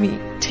don't leave me.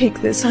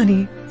 Take this,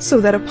 honey,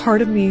 so that a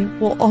part of me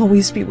will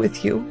always be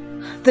with you.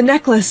 The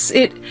necklace,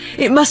 it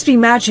must be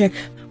magic.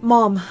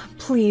 Mom,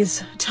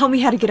 please, tell me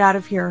how to get out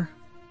of here.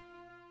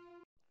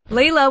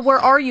 Layla, where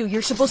are you?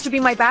 You're supposed to be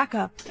my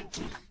backup.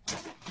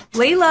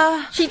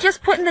 Layla! She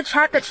just put in the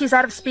chat that she's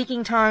out of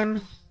speaking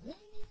time.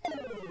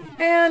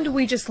 And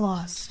we just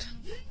lost.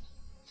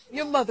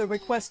 Your mother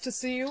requests to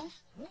see you.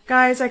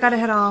 Guys, I gotta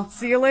head off.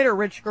 See you later,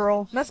 rich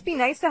girl. Must be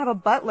nice to have a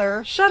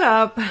butler. Shut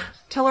up.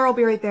 Tell her I'll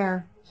be right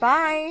there.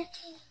 Bye.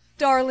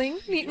 Darling,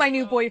 meet my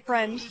new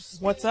boyfriend.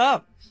 What's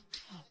up?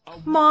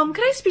 Mom,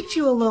 could I speak to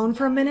you alone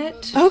for a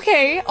minute?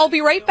 Okay, I'll be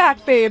right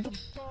back, babe.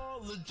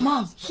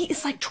 Mom, he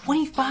is like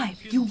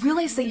 25. You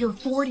realize that you're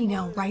 40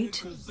 now, right?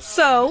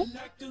 So,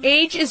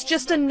 age is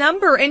just a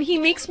number and he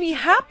makes me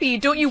happy.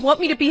 Don't you want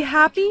me to be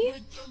happy?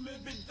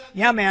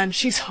 Yeah, man,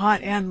 she's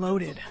hot and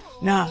loaded.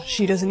 Nah,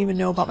 she doesn't even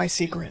know about my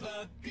secret.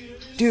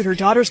 Dude, her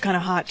daughter's kinda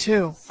hot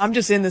too. I'm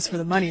just in this for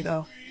the money,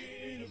 though.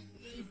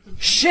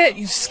 Shit,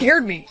 you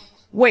scared me.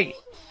 Wait,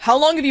 how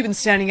long have you been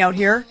standing out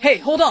here? Hey,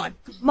 hold on.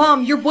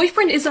 Mom, your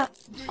boyfriend is a...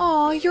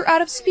 Aw, you're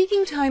out of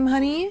speaking time,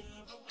 honey.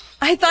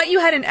 I thought you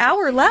had an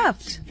hour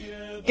left.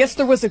 Guess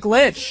there was a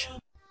glitch.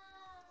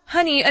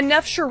 Honey,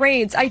 enough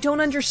charades. I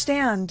don't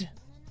understand.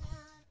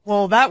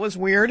 Well, that was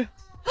weird.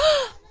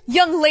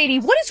 Young lady,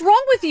 what is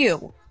wrong with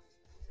you?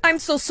 I'm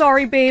so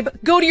sorry, babe.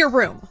 Go to your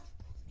room.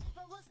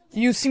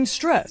 You seem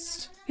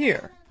stressed.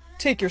 Here,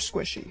 take your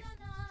squishy.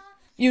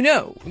 You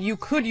know, you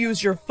could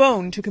use your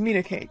phone to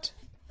communicate.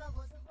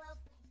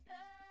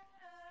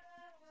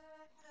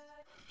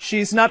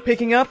 She's not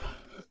picking up?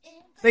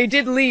 They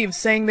did leave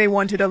saying they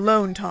wanted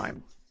alone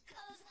time.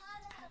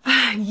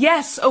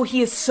 Yes, oh,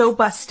 he is so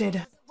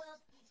busted.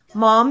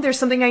 Mom, there's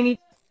something I need...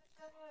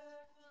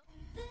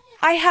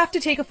 I have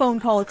to take a phone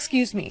call,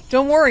 excuse me.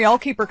 Don't worry, I'll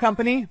keep her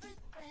company.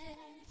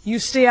 You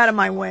stay out of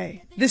my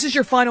way. This is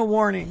your final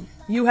warning.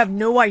 You have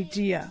no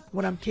idea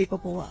what I'm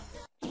capable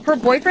of. Her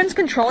boyfriend's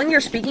controlling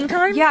your speaking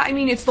time? Yeah, I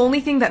mean, it's the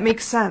only thing that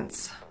makes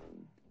sense.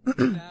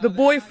 The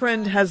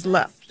boyfriend has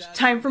left.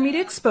 Time for me to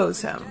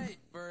expose him.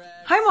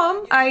 Hi,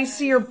 Mom. I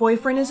see your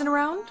boyfriend isn't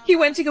around. He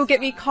went to go get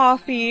me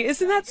coffee.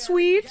 Isn't that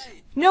sweet?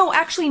 No,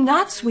 actually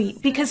not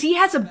sweet, because he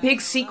has a big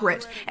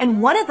secret,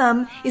 and one of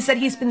them is that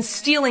he's been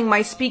stealing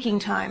my speaking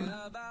time.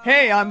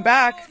 Hey, I'm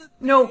back.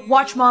 No,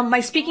 watch, Mom.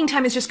 My speaking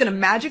time is just gonna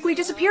magically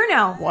disappear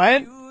now.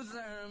 What?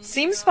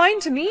 Seems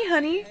fine to me,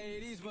 honey.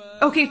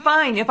 Okay,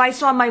 fine. If I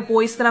still have my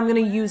voice, then I'm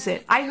gonna use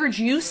it. I heard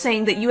you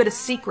saying that you had a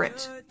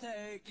secret.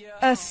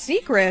 A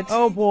secret?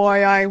 Oh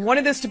boy, I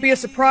wanted this to be a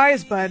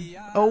surprise, but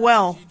oh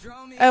well.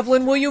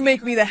 Evelyn, will you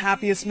make me the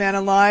happiest man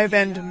alive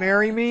and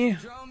marry me?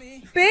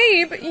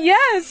 Babe,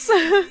 yes!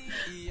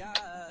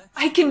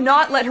 I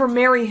cannot let her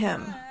marry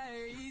him.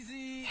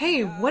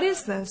 Hey, what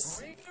is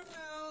this?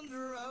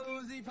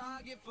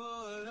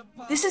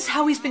 This is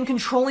how he's been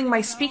controlling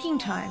my speaking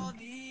time.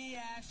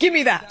 Give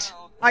me that!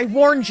 I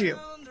warned you!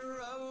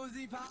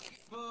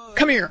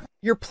 Come here!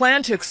 Your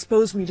plan to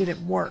expose me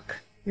didn't work.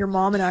 Your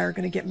mom and I are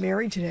gonna get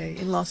married today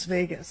in Las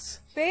Vegas.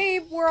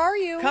 Babe, where are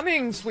you?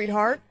 Coming,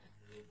 sweetheart.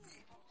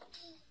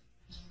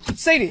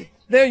 Sadie,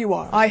 there you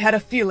are. I had a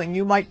feeling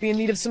you might be in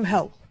need of some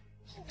help.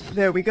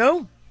 There we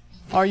go.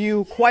 Are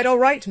you quite all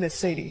right, Miss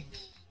Sadie?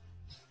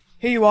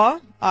 Here you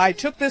are. I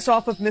took this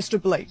off of Mr.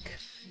 Blake.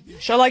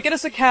 Shall I get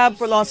us a cab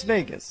for Las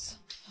Vegas?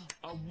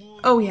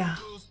 Oh, yeah.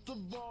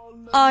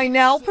 I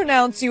now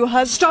pronounce you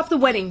husband. Stop the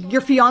wedding.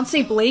 Your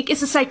fiancé Blake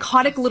is a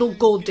psychotic little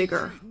gold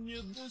digger.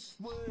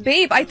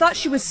 Babe, I thought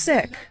she was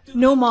sick.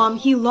 No, Mom,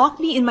 he locked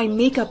me in my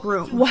makeup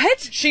room. What?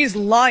 She's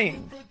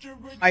lying.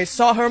 I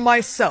saw her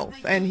myself,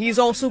 and he's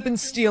also been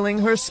stealing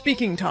her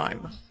speaking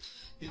time.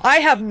 I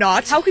have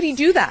not. How could he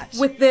do that?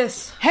 With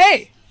this.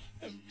 Hey!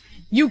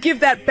 You give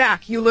that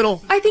back, you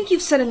little... I think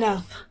you've said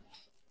enough.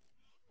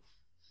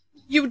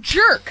 You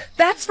jerk!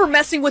 That's for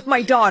messing with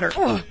my daughter.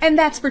 Ugh. And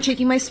that's for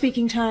taking my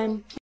speaking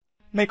time.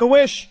 Make a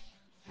wish.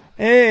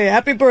 Hey,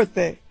 happy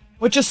birthday.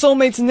 What's your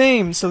soulmate's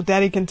name so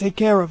Daddy can take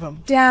care of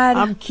him? Dad.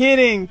 I'm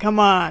kidding, come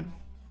on.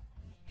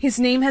 His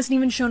name hasn't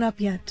even shown up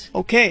yet.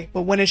 Okay,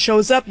 but when it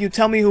shows up, you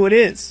tell me who it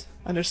is.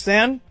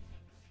 Understand?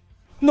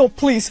 No,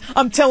 please,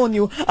 I'm telling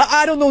you,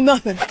 I don't know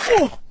nothing.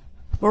 Oh.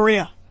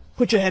 Maria,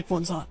 put your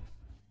headphones on.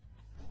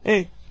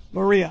 Hey,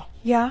 Maria.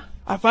 Yeah?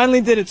 I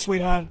finally did it,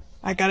 sweetheart.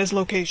 I got his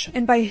location.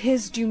 And by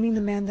his, do you mean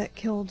the man that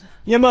killed...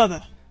 Your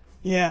mother.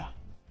 Yeah.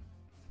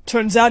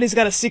 Turns out he's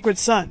got a secret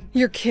son.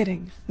 You're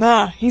kidding.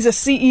 Nah, he's a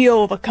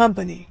CEO of a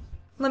company.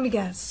 Let me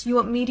guess. You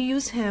want me to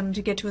use him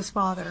to get to his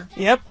father?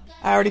 Yep,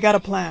 I already got a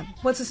plan.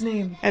 What's his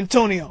name?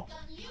 Antonio.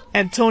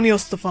 Antonio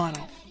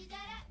Stefano.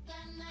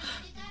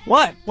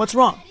 What? What's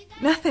wrong?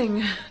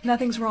 Nothing.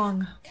 Nothing's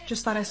wrong.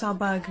 Just thought I saw a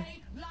bug.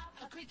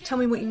 Tell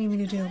me what you need me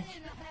to do.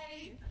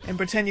 And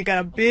pretend you got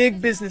a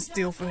big business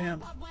deal for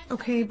him.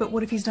 Okay, but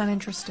what if he's not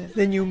interested?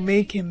 Then you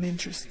make him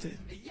interested.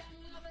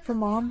 For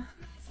Mom,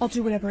 I'll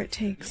do whatever it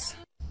takes.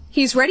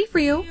 He's ready for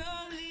you.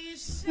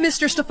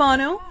 Mr.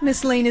 Stefano,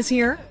 Miss Lane is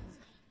here.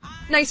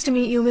 Nice to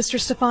meet you, Mr.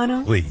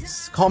 Stefano.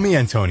 Please, call me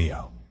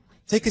Antonio.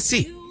 Take a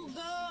seat.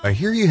 I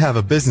hear you have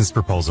a business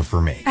proposal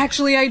for me.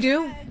 Actually, I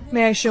do.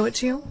 May I show it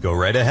to you? Go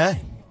right ahead.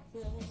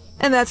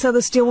 And that's how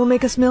this deal will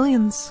make us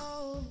millions.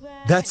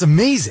 That's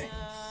amazing.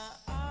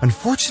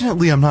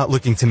 Unfortunately, I'm not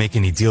looking to make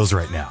any deals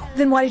right now.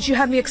 Then why did you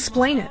have me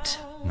explain it?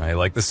 I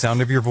like the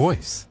sound of your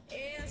voice.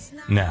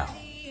 Now,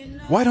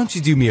 why don't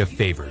you do me a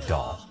favor,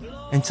 doll,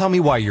 and tell me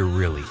why you're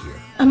really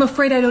here? I'm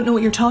afraid I don't know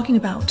what you're talking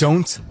about.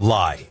 Don't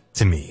lie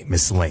to me,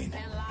 Miss Lane,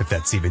 if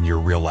that's even your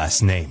real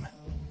last name.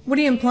 What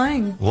are you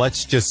implying?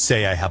 Let's just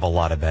say I have a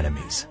lot of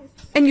enemies.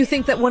 And you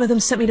think that one of them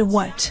sent me to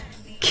what?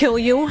 Kill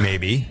you?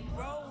 Maybe.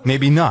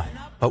 Maybe not.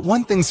 But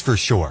one thing's for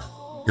sure.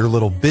 Your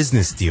little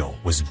business deal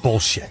was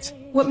bullshit.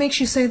 What makes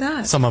you say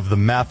that? Some of the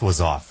math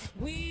was off.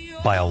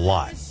 By a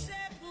lot.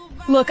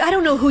 Look, I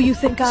don't know who you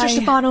think Mr.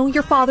 Stefano,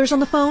 your father's on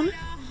the phone?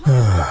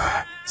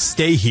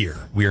 Stay here.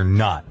 We're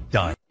not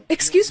done.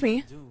 Excuse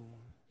me.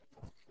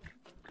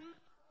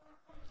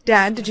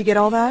 Dad, did you get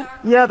all that?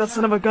 Yeah, that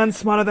son of a gun's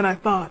smarter than I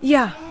thought.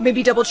 Yeah,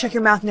 maybe double check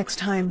your math next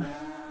time.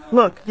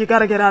 Look, you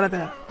gotta get out of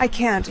there. I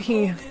can't.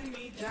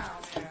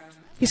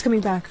 He's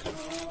coming back.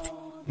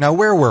 Now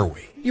where were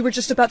we? You were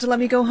just about to let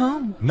me go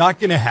home. Not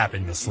gonna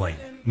happen, Miss Lane.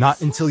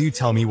 Not until you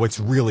tell me what's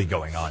really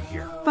going on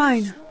here.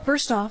 Fine.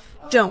 First off,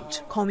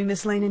 don't call me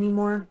Miss Lane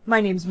anymore. My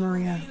name's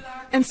Maria.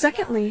 And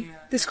secondly,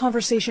 this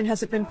conversation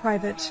hasn't been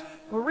private.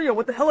 Maria,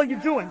 what the hell are you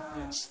doing?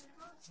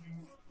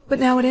 But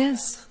now it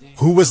is.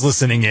 Who was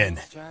listening in?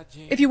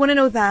 If you want to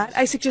know that,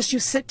 I suggest you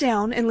sit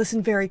down and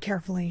listen very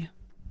carefully.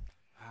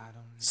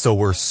 So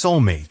we're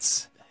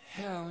soulmates.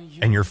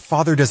 And your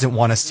father doesn't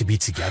want us to be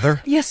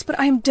together? Yes, but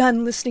I'm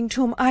done listening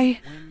to him. I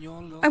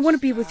want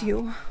to be with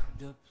you.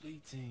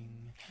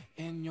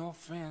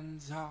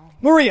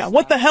 Maria,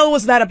 what the hell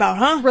was that about,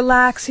 huh?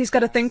 Relax, he's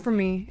got a thing for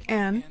me,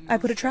 and I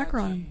put a tracker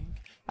on him.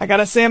 I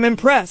gotta say I'm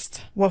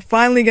impressed. We're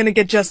finally gonna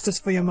get justice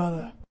for your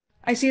mother.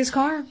 I see his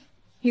car.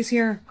 He's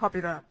here. Copy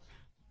that.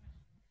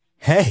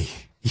 Hey,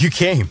 you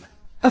came.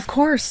 Of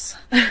course.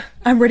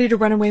 I'm ready to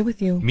run away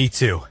with you. Me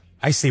too.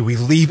 I say we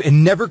leave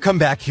and never come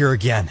back here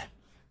again.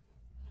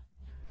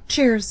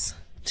 Cheers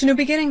to new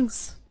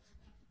beginnings.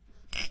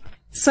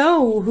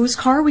 So, whose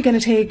car are we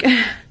gonna take?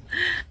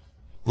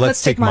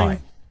 Let's take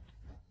mine.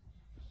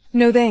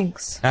 No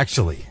thanks.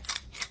 Actually,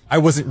 I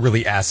wasn't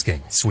really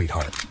asking,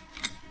 sweetheart.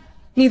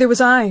 Neither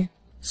was I,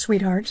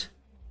 sweetheart.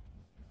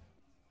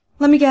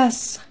 Let me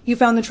guess, you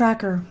found the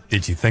tracker.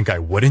 Did you think I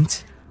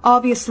wouldn't?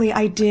 Obviously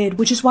I did,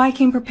 which is why I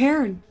came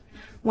prepared.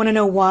 Want to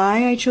know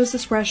why I chose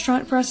this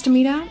restaurant for us to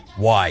meet at?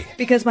 Why?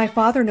 Because my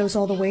father knows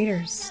all the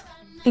waiters,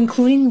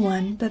 including the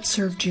one that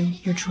served you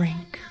your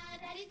drink.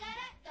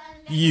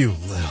 You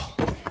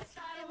little...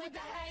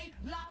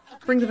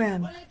 Bring the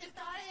van.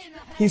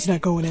 He's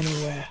not going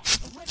anywhere.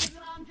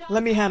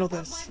 Let me handle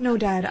this. No,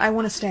 Dad, I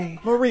want to stay.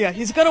 Maria,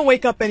 he's gonna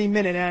wake up any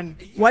minute, and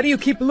why do you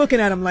keep looking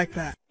at him like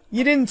that?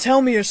 You didn't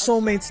tell me your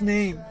soulmate's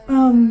name.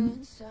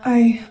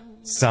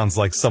 Sounds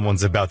like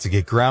someone's about to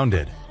get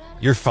grounded.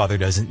 Your father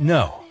doesn't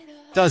know,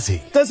 does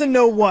he? Doesn't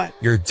know what?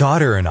 Your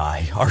daughter and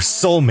I are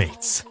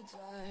soulmates.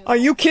 Are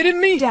you kidding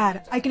me?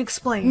 Dad, I can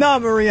explain. Nah,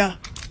 Maria.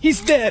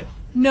 He's dead.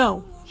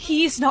 No,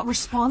 he's not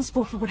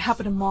responsible for what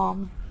happened to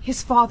Mom.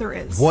 His father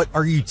is. What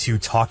are you two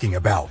talking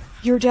about?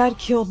 Your dad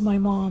killed my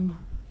mom.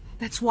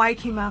 That's why I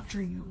came after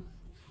you.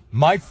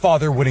 My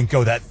father wouldn't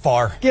go that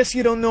far. Guess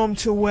you don't know him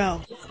too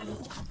well.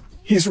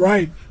 He's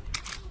right.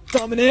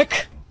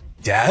 Dominic?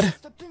 Dad?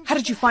 How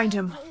did you find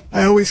him?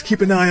 I always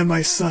keep an eye on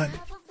my son.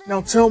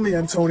 Now tell me,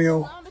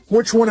 Antonio,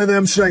 which one of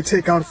them should I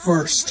take out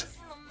first?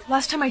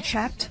 Last time I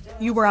checked,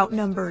 you were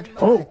outnumbered.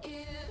 Oh,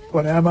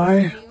 but am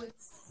I?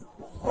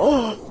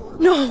 Oh,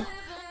 No!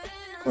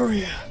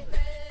 Maria,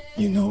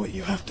 you know what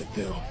you have to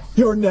do.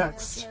 You're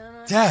next.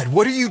 Dad,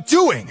 what are you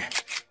doing?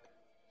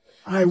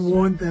 I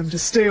warned them to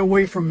stay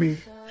away from me.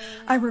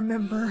 I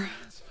remember.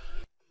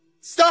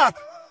 Stop!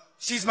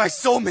 She's my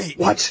soulmate!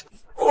 What?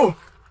 Oh!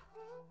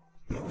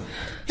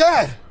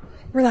 Dad!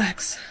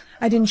 Relax.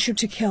 I didn't shoot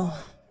to kill.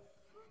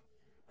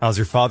 How's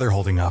your father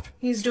holding up?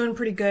 He's doing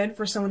pretty good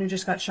for someone who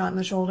just got shot in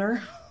the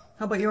shoulder.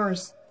 How about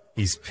yours?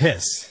 He's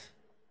pissed,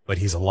 but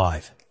he's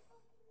alive.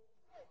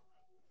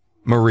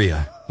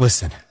 Maria,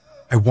 listen.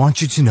 I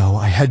want you to know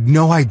I had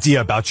no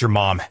idea about your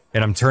mom,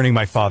 and I'm turning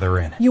my father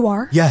in. You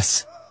are?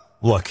 Yes.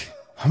 Look,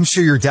 I'm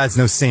sure your dad's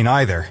no saint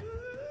either.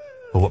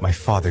 But what my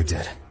father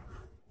did,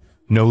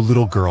 no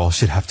little girl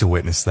should have to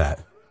witness that.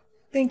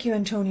 Thank you,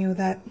 Antonio.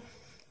 That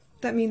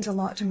means a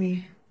lot to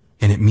me.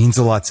 And it means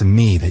a lot to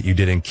me that you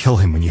didn't kill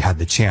him when you had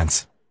the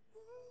chance.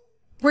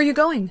 Where are you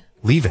going?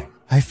 Leaving.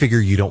 I figure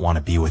you don't want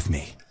to be with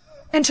me.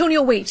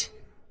 Antonio, wait.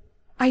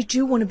 I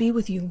do want to be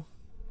with you.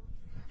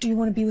 Do you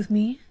want to be with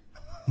me?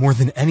 More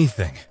than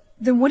anything.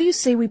 Then what do you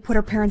say we put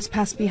our parents'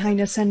 past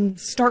behind us and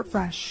start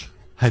fresh?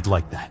 I'd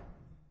like that.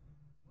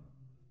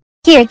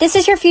 Here, this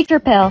is your future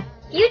pill.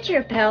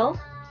 Future pill?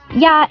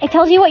 Yeah, it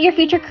tells you what your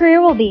future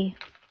career will be.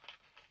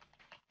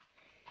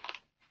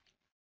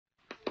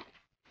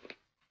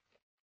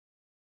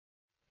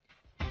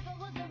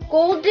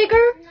 Gold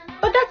digger?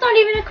 But that's not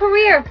even a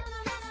career.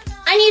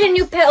 I need a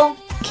new pill.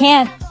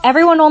 Can't.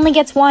 Everyone only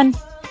gets one.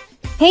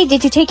 Hey,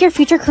 did you take your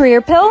future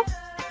career pill?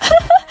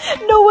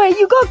 No way,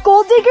 you got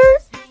gold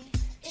digger?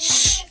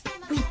 Shh!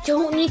 We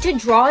don't need to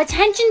draw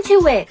attention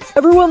to it.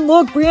 Everyone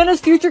look,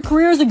 Brianna's future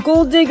career is a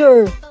gold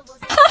digger.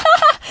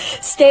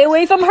 Stay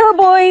away from her,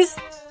 boys.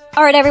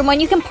 Alright, everyone,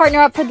 you can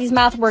partner up for these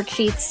math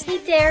worksheets. Hey,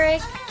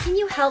 Derek, can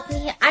you help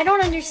me? I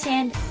don't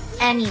understand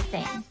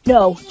anything.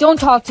 No, don't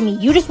talk to me.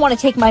 You just want to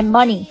take my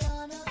money.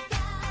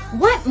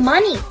 What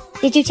money?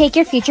 Did you take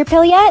your future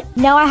pill yet?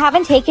 No, I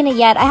haven't taken it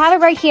yet. I have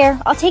it right here.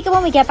 I'll take it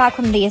when we get back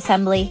from the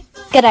assembly.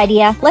 Good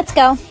idea. Let's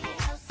go.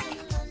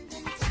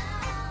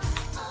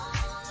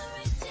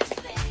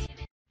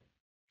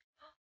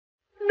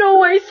 No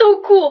way,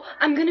 so cool.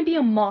 I'm gonna be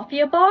a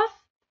mafia boss?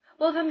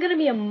 Well, if I'm gonna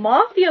be a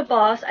mafia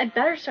boss, I'd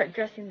better start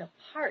dressing the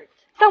part.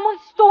 Someone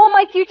stole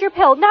my future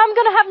pill. Now I'm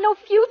gonna have no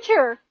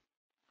future.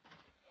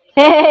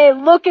 Hey,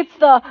 look, it's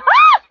the...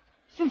 Ah!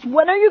 Since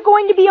when are you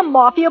going to be a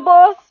mafia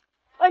boss?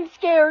 I'm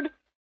scared.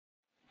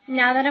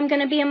 Now that I'm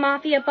gonna be a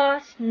mafia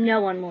boss, no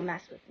one will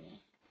mess with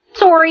me.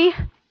 Sorry.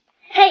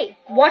 Hey,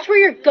 watch where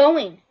you're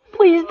going.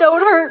 Please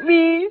don't hurt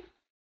me.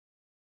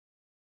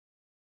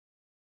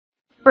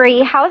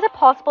 Bree, how is it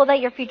possible that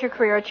your future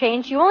career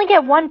changed? You only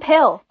get one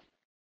pill.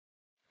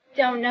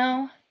 Don't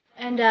know,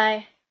 and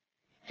I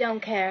don't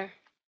care.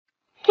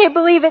 Can't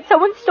believe it.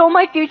 Someone stole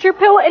my future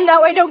pill and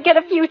now I don't get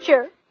a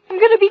future. I'm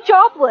gonna be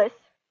jobless.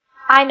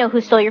 I know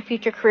who stole your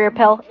future career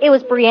pill. It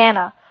was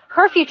Brianna.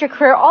 Her future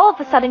career all of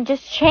a sudden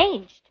just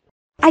changed.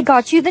 I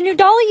got you the new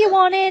dolly you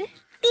wanted.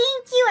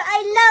 Thank you,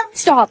 I love...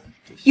 Stop.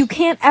 You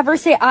can't ever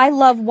say I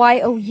love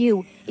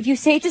YOU. If you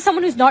say it to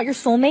someone who's not your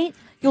soulmate,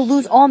 you'll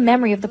lose all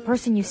memory of the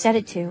person you said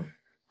it to.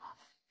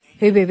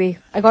 Hey baby,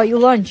 I got you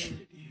lunch.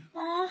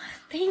 Aw,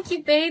 thank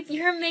you, babe.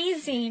 You're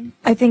amazing.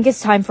 I think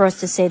it's time for us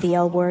to say the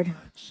L word.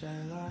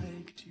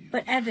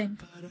 But Evan,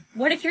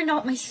 what if you're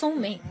not my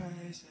soulmate?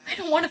 I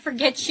don't want to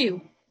forget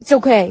you. It's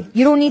okay.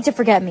 You don't need to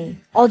forget me.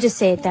 I'll just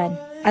say it then.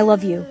 I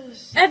love you.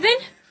 Evan?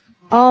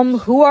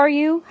 Who are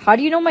you? How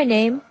do you know my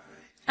name?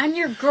 I'm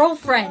your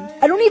girlfriend.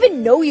 I don't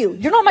even know you.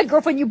 You're not my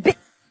girlfriend, you bitch.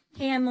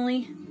 Hey,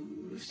 Emily.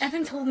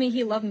 Evan told me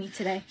he loved me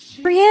today.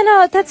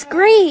 Brianna, that's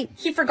great.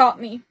 He forgot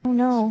me. Oh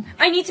no.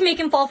 I need to make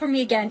him fall for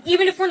me again.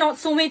 Even if we're not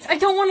soulmates, I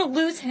don't want to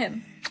lose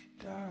him.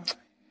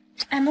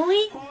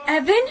 Emily?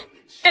 Evan?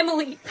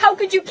 Emily, how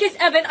could you kiss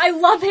Evan? I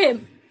love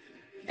him.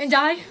 And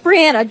I?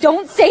 Brianna,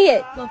 don't say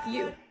it. Love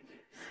you.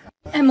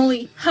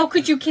 Emily, how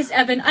could you kiss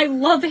Evan? I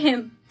love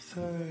him.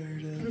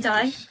 And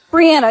I?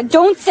 Brianna,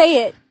 don't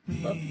say it.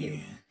 Love you.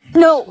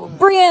 No,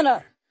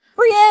 Brianna.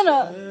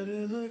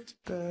 Brianna.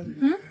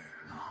 Hmm?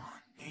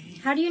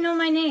 How do you know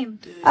my name?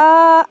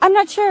 I'm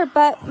not sure,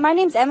 but my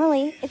name's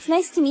Emily. It's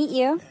nice to meet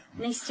you.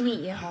 Nice to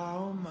meet you.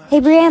 Hey,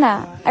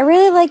 Brianna, I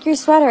really like your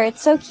sweater.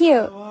 It's so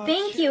cute.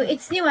 Thank you.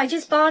 It's new. I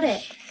just bought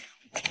it.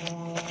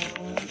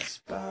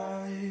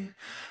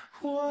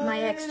 My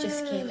ex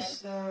just came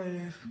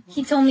in.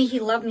 He told me he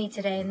loved me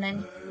today and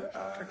then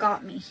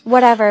forgot me.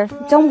 Whatever.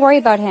 Don't worry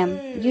about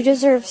him. You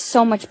deserve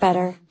so much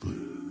better.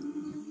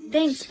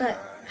 Thanks, but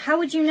how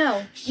would you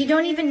know? You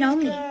don't even know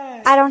me.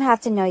 I don't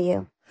have to know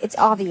you. It's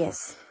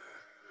obvious.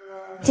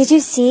 Did you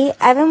see?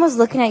 Evan was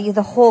looking at you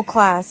the whole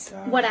class.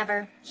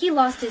 Whatever. He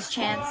lost his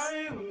chance.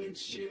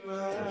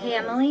 Hey,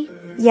 Emily?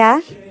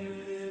 Yeah?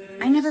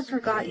 I never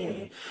forgot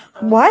you.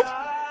 What?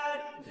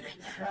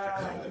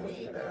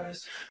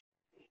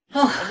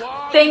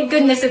 Oh, thank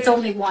goodness it's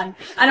only one.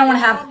 I don't want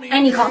to have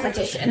any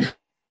competition.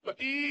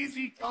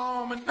 1,000?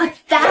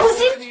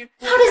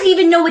 How does he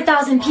even know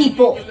 1,000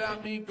 people?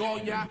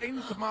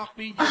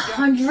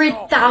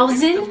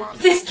 100,000?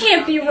 This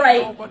can't be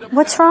right.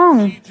 What's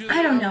wrong?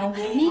 I don't know.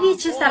 Maybe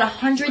it's just that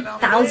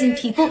 100,000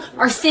 people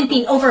are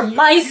simping over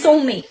my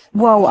soulmate.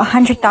 Whoa,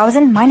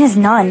 100,000? Mine has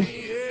none.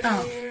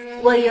 Oh,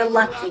 well, you're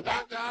lucky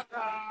then.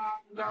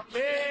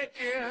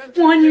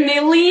 1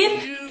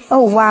 million?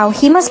 Oh wow,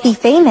 he must be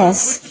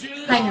famous.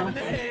 I know.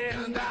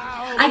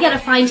 I gotta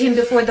find him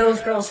before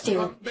those girls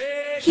do.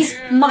 He's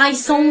my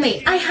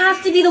soulmate. I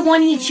have to be the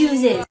one he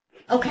chooses.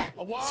 Okay,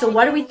 so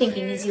what are we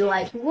thinking? Is he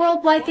like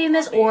worldwide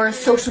famous or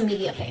social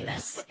media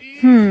famous?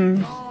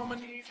 2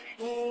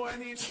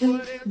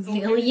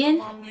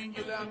 million?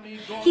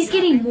 He's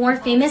getting more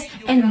famous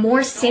and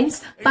more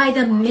simps by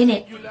the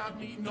minute.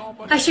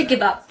 I should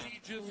give up.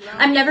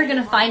 I'm never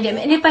gonna find him,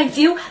 and if I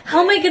do,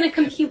 how am I gonna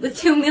compete with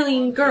 2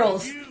 million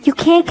girls? You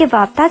can't give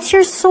up. That's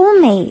your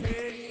soulmate.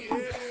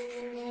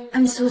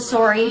 I'm so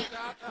sorry.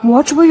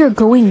 Watch where you're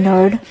going,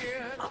 nerd.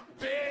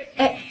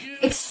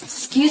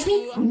 Excuse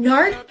me,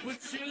 nerd?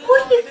 Who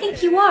do you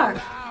think you are?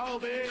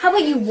 How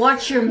about you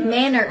watch your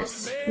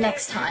manners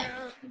next time?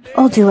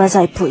 I'll do as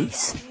I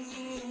please.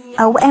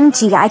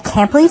 OMG, I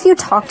can't believe you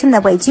talked to him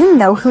that way. Do you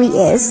know who he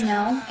is?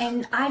 No,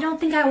 and I don't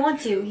think I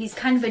want to. He's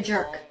kind of a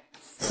jerk.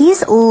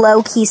 He's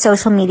low-key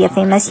social media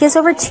famous. He has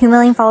over 2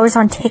 million followers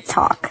on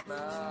TikTok.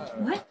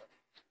 What?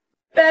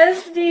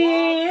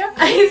 Bestie,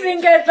 I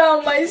think I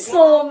found my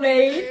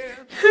soulmate.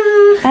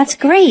 That's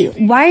great.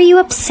 Why are you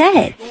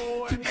upset?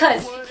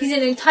 Because he's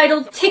an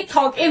entitled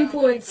TikTok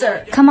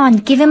influencer. Come on,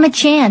 give him a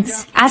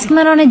chance. Ask him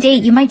out on a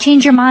date. You might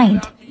change your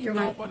mind. You're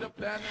right.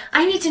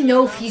 I need to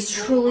know if he's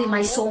truly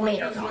my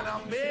soulmate or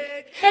not.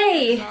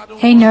 Hey.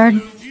 Hey,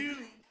 nerd.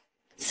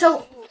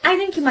 So, I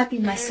think you might be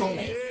my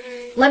soulmate.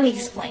 Let me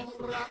explain.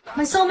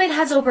 My soulmate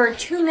has over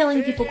 2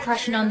 million people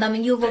crushing on them,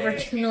 and you have over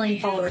 2 million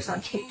followers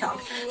on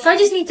TikTok. So I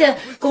just need to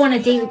go on a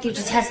date with you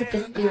to test if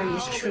this theory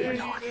is true or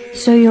not.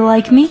 So you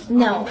like me?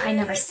 No, I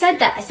never said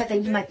that. I said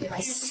that you might be my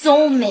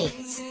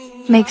soulmate.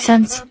 Makes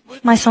sense.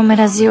 My soulmate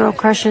has 0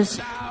 crushes.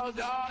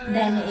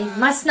 Then it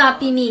must not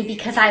be me,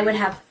 because I would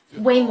have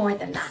way more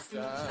than that.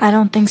 I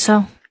don't think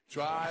so. Do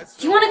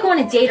you want to go on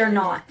a date or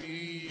not?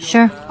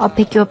 Sure, I'll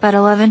pick you up at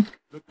 11.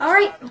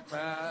 Alright.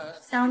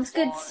 Sounds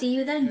good. See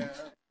you then.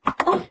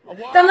 Oh,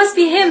 that must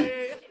be him.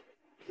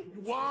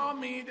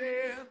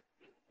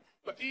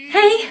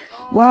 Hey.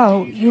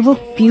 Wow, you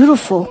look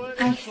beautiful.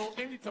 I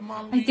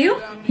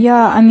do?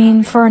 Yeah, I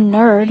mean, for a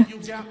nerd.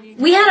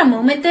 We had a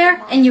moment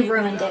there, and you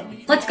ruined it.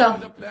 Let's go.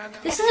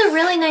 This is a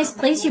really nice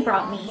place you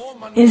brought me.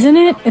 Isn't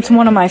it? It's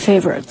one of my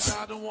favorites.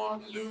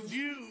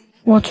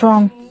 What's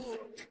wrong?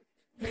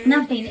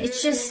 Nothing.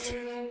 It's just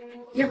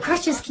your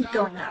crushes keep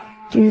going up.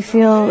 Do you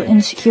feel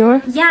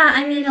insecure? Yeah,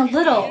 I mean a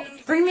little.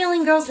 3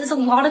 million girls is a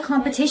lot of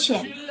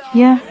competition.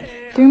 Yeah,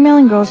 3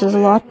 million girls is a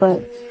lot,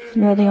 but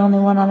you're the only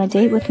one on a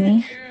date with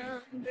me.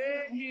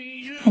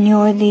 And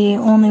you're the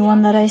only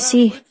one that I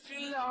see.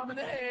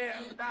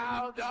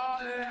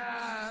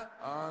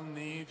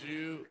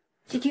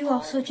 Did you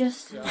also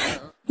just...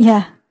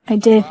 Yeah, I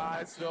did.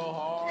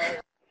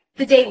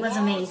 The date was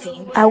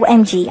amazing.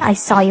 OMG, I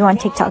saw you on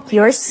TikTok.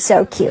 You're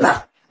so cute.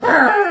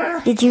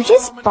 Did you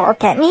just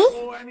bark at me?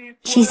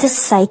 She's a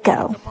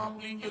psycho.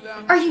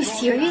 Are you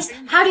serious?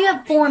 How do you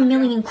have 4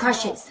 million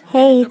crushes?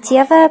 Hey, do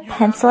you have a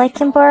pencil I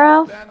can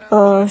borrow?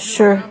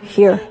 Sure.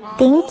 Here.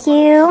 Thank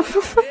you.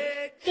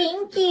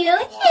 Thank you.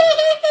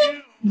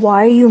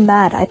 Why are you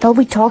mad? I thought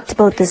we talked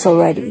about this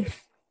already.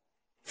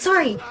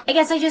 Sorry, I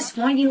guess I just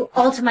wanted you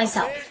all to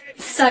myself.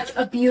 Such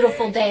a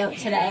beautiful day out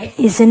today.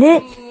 Isn't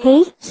it?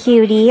 Hey,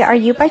 cutie, are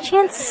you by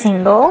chance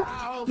single?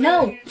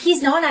 No,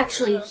 he's not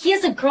actually. He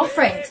has a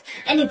girlfriend,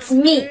 and it's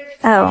me.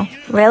 Oh,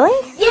 really?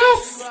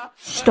 Yes!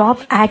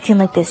 Stop acting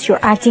like this. You're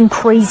acting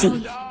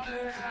crazy.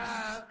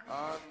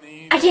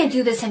 I can't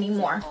do this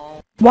anymore.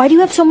 Why do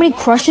you have so many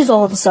crushes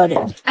all of a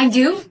sudden? I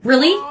do?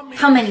 Really?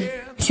 How many?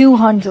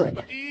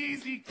 200.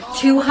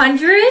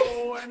 200?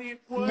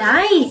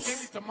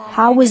 Nice.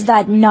 How is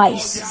that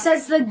nice?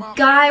 Says the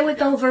guy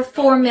with over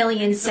 4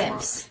 million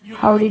simps.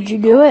 How did you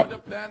do it?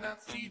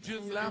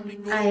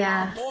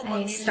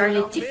 I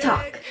started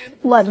TikTok.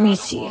 Let me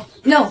see.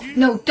 No,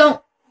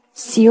 don't.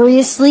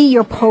 Seriously?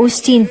 You're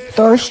posting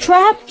thirst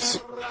traps?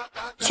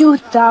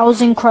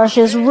 2,000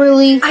 crushes,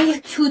 really? I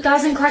have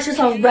 2,000 crushes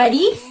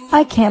already?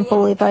 I can't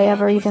believe I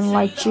ever even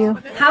liked you.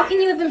 How can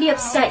you even be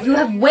upset? You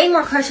have way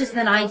more crushes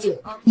than I do.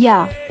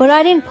 Yeah, but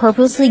I didn't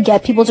purposely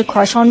get people to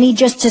crush on me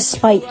just to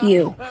spite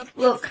you.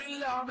 Look,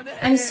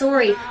 I'm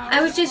sorry.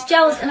 I was just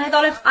jealous, and I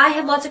thought if I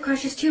had lots of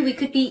crushes too, we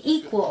could be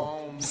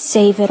equal.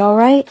 Save it,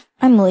 alright?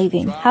 I'm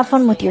leaving. Have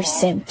fun with your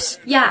simps.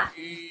 Yeah,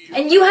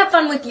 and you have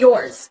fun with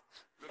yours.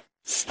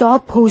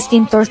 Stop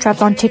posting thirst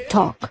traps on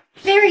TikTok.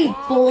 Very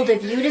bold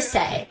of you to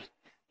say.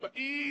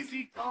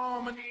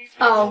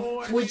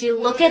 Oh, would you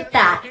look at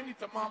that?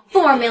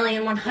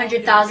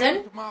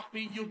 4,100,000.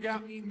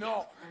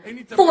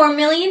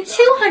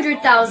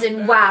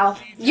 4,200,000. Wow,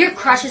 your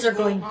crushes are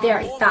going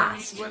very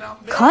fast.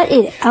 Cut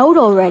it out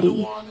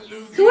already.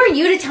 Who are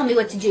you to tell me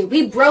what to do?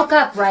 We broke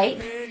up, right?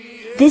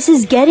 This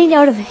is getting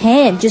out of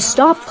hand. Just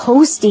stop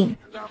posting.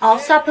 I'll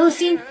stop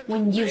posting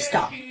when you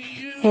stop.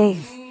 Hey,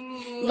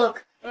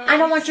 Look, I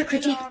don't want your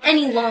critique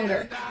any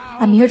longer.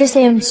 I'm here to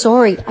say I'm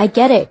sorry. I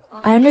get it.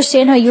 I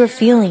understand how you're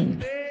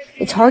feeling.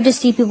 It's hard to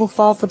see people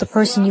fall for the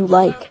person you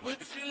like.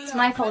 It's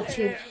my fault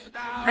too.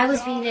 I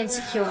was being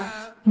insecure.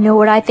 You know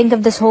what I think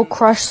of this whole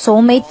crush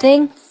soulmate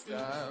thing?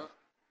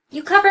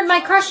 You covered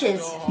my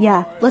crushes.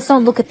 Yeah, let's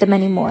not look at them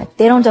anymore.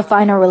 They don't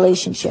define our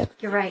relationship.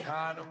 You're right.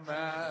 I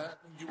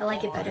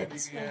like it better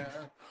this way.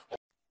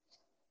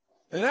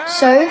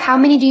 So, how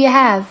many do you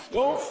have?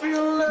 1.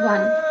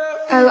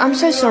 Oh, I'm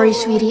so sorry,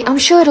 sweetie. I'm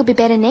sure it'll be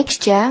better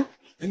next year.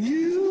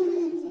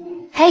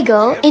 Hey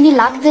girl, any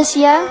luck this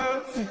year?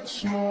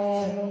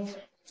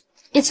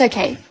 It's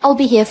okay. I'll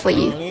be here for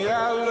you.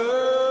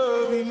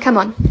 Come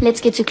on,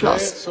 let's get to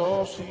class.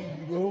 Oh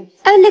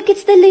look,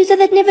 it's the loser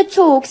that never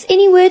talks.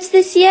 Any words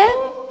this year?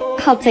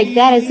 I'll take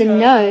that as a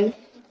no.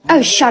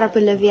 Oh, shut up,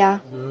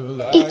 Olivia.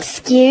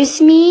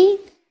 Excuse me?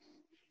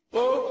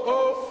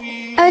 Oh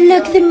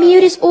look, the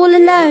mute is all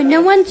alone.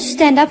 No one to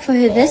stand up for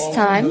her this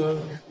time.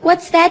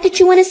 What's that? Did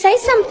you want to say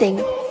something?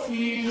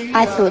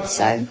 I thought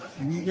so.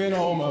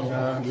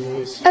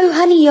 Oh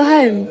honey, you're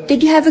home.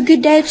 Did you have a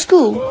good day at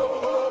school?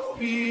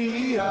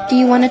 Do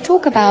you want to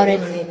talk about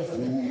it?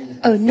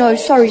 Oh no,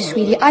 sorry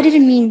sweetie, I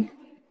didn't mean...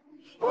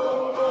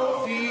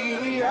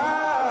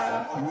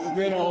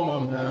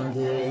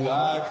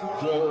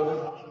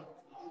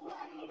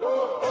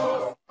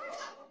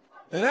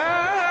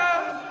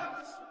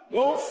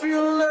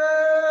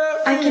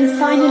 I can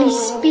finally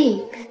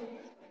speak.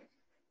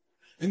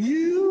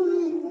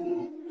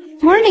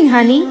 Morning,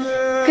 honey.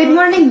 Good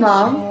morning,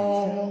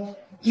 Mom.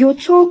 You're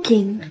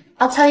talking.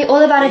 I'll tell you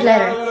all about it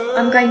later.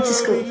 I'm going to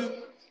school.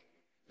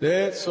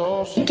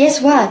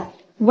 Guess what?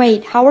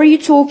 Wait, how are you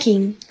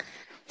talking?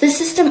 The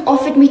system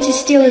offered me to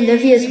steal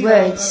Olivia's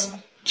words.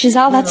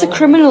 Giselle, that's a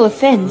criminal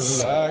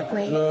offense.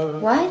 Wait,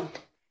 what?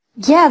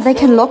 Yeah, they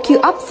can lock you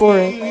up for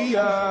it.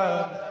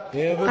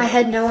 I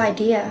had no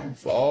idea.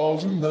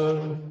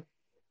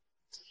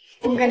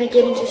 I'm gonna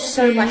get into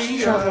so much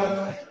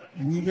trouble.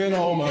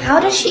 How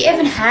does she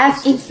even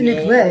have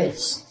infinite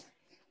words?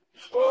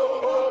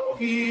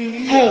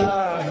 Hey,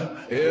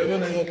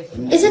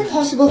 is it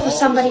possible for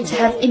somebody to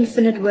have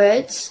infinite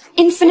words?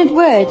 Infinite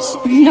words?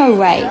 No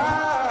way.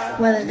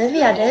 Well,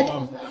 Olivia did.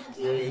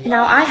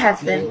 Now I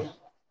have them.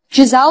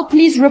 Giselle,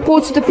 please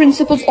report to the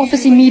principal's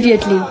office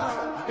immediately.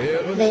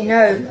 They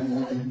know.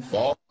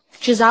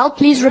 Giselle,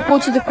 please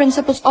report to the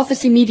principal's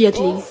office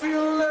immediately.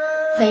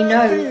 They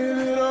know.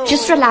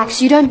 Just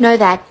relax, you don't know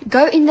that.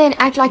 Go in there and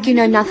act like you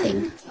know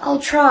nothing. I'll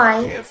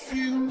try.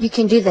 You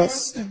can do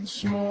this. Did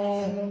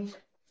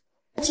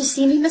you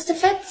see me, Mr.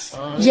 Fitz?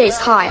 Yes,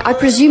 hi. I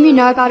presume you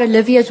know about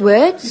Olivia's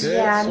words?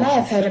 Yeah, I may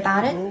have heard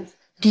about it.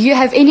 Do you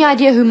have any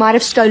idea who might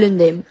have stolen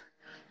them?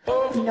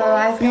 No,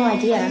 I have no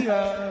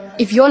idea.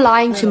 If you're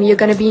lying to me, you're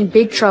going to be in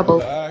big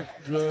trouble. I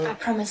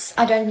promise,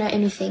 I don't know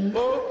anything.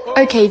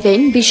 Okay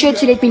then, be sure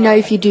to let me know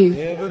if you do.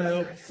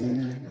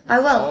 I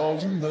will.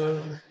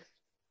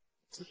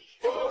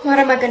 What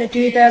am I going to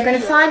do though? I'm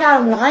going to find out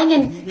I'm lying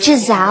and...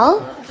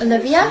 Giselle?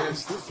 Olivia?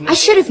 I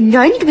should have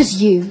known it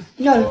was you.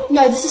 No,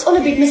 this is all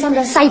a big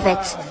misunderstanding. Save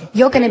it.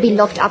 You're going to be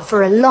locked up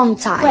for a long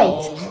time.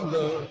 Wait.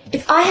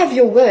 If I have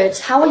your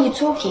words, how are you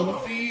talking?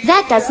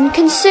 That doesn't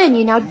concern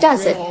you now,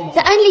 does it?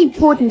 The only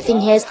important thing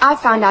here is I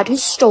found out who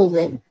stole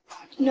them.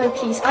 No,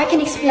 please, I can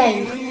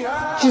explain.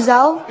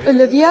 Giselle,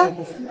 Olivia,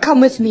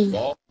 come with me.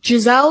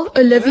 Giselle,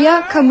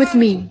 Olivia, come with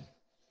me.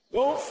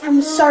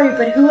 I'm sorry,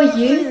 but who are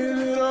you?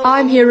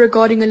 I'm here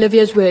regarding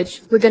Olivia's words.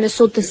 We're going to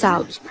sort this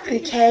out.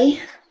 Okay.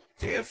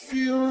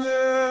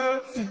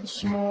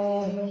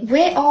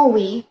 Where are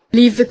we?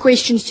 Leave the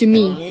questions to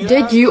me.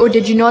 Did you or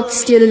did you not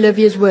steal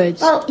Olivia's words?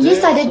 Well,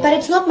 yes I did, but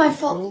it's not my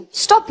fault.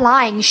 Stop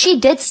lying. She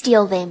did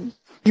steal them.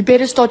 You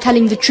better start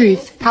telling the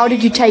truth. How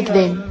did you take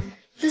them?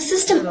 The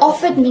system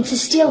offered me to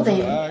steal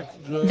them.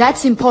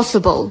 That's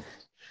impossible.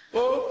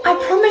 I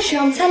promise you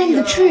I'm telling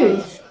the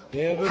truth.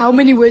 How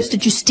many words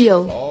did you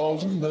steal?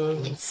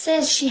 It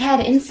says she had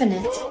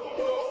infinite.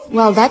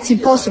 Well, that's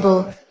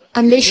impossible.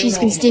 Unless she's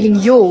been stealing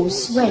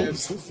yours. Wait.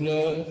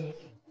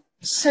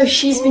 So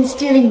she's been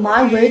stealing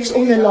my words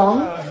all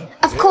along?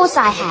 Of course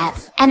I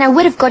have. And I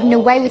would have gotten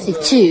away with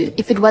it too,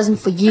 if it wasn't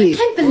for you. I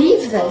can't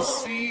believe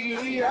this.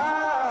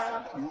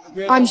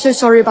 I'm so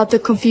sorry about the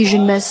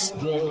confusion, miss.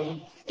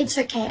 It's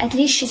okay. At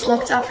least she's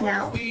locked up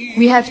now.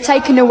 We have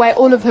taken away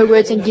all of her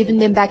words and given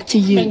them back to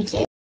you. Thank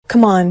you.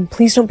 Come on,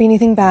 please don't be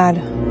anything bad.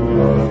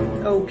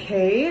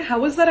 Okay, how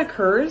was that a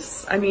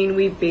curse? I mean,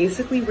 we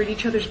basically read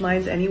each other's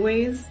minds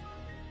anyways.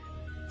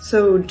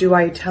 So, do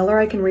I tell her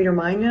I can read her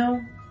mind now?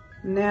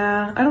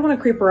 Nah, I don't want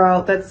to creep her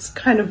out. That's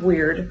kind of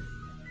weird.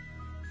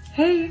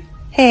 Hey.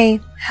 Hey.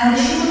 How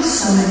did you look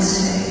so nice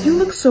today? Jace, you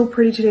look so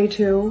pretty today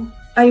too.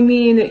 I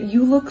mean,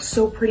 you look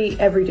so pretty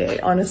every day,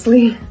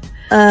 honestly.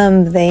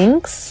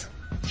 Thanks?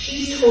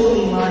 She's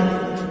totally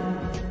lying.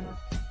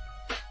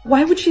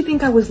 Why would she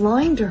think I was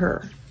lying to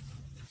her?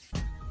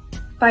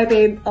 Bye,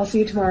 babe. I'll see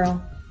you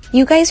tomorrow.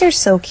 You guys are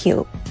so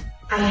cute.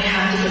 I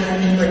have to get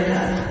them to break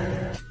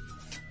up.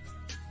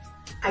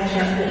 I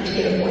can't wait to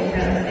get a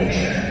boyfriend out of the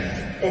picture.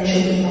 Then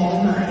she'll be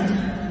all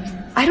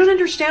mine. I don't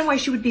understand why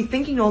she would be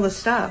thinking all this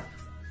stuff.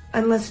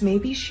 Unless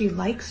maybe she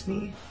likes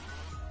me.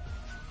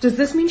 Does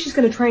this mean she's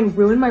gonna try and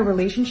ruin my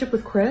relationship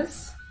with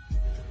Chris?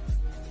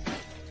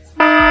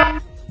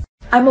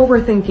 I'm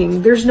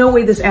overthinking. There's no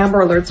way this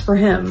Amber Alert's for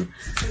him.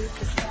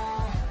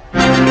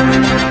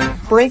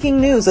 Breaking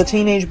news, a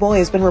teenage boy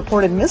has been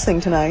reported missing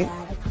tonight.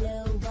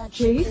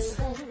 Jace?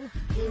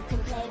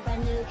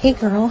 Hey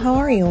girl, how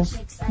are you?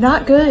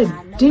 Not good.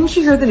 Didn't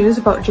you hear the news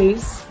about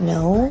Jace?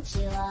 No.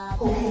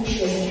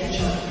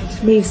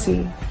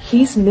 Macy,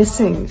 he's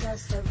missing.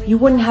 You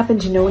wouldn't happen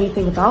to know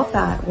anything about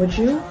that, would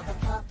you?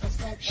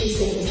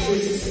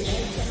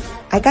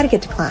 I gotta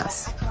get to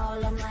class.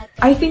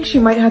 I think she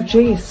might have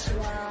Jace.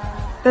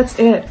 That's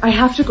it. I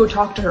have to go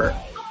talk to her.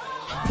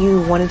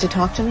 You wanted to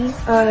talk to me?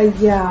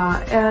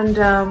 Yeah, and,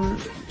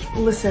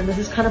 listen, this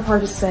is kind of hard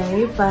to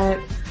say, but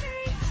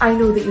I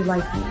know that you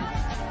like me.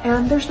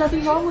 And there's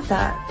nothing wrong with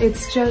that.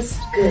 It's just...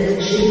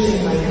 Good, she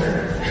doesn't like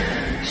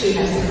her. She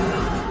has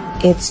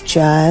not. It's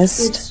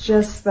just... It's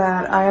just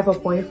that I have a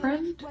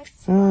boyfriend?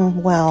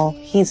 Well,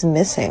 he's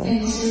missing.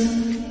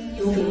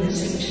 You'll be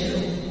missing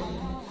too.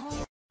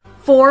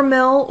 4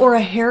 mil or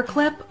a hair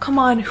clip? Come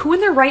on, who in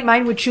their right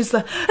mind would choose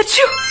the...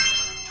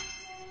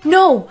 Achoo!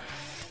 No!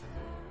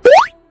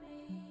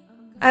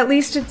 At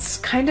least it's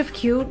kind of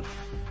cute.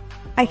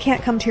 I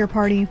can't come to your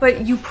party.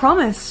 But you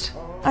promised.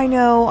 I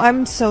know,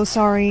 I'm so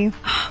sorry.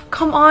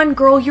 Come on,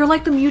 girl, you're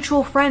like the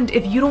mutual friend.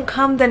 If you don't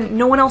come, then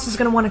no one else is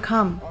gonna want to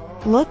come.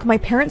 Look, my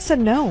parents said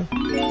no.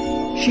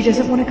 She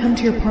doesn't want to come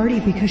to your party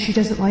because she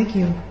doesn't like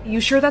you. You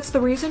sure that's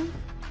the reason?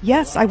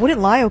 Yes, I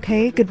wouldn't lie,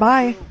 okay?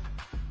 Goodbye.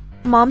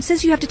 Mom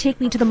says you have to take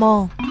me to the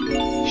mall.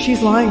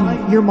 She's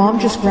lying. Your mom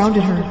just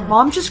grounded her.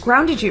 Mom just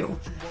grounded you.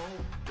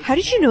 How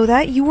did you know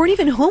that? You weren't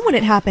even home when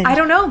it happened. I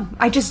don't know.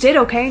 I just did,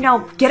 okay? Now,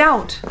 get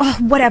out.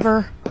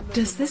 Whatever.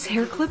 Does this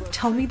hair clip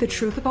tell me the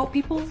truth about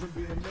people?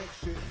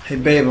 Hey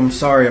babe, I'm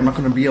sorry. I'm not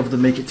going to be able to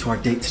make it to our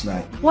date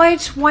tonight.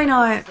 What? Why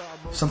not?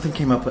 Something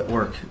came up at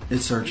work.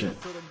 It's urgent.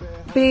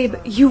 Babe,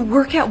 you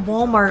work at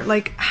Walmart.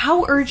 Like,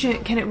 how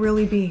urgent can it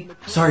really be?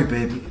 Sorry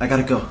babe, I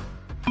gotta go.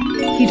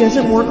 He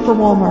doesn't work for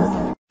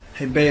Walmart.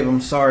 Hey babe, I'm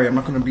sorry. I'm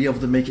not going to be able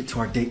to make it to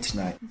our date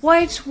tonight.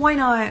 What? Why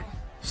not?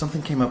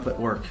 Something came up at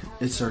work.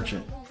 It's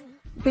urgent.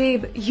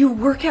 Babe, you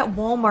work at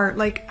Walmart.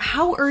 Like,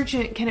 how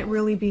urgent can it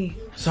really be?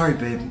 Sorry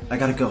babe, I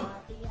gotta go.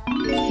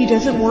 He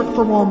doesn't work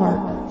for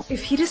Walmart.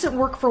 If he doesn't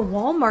work for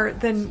Walmart,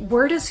 then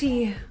where does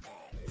he...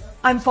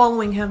 I'm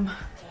following him.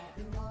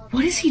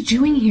 What is he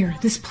doing here?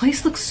 This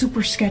place looks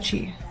super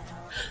sketchy.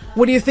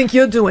 What do you think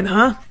you're doing,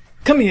 huh?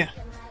 Come here.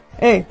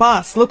 Hey,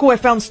 boss, look who I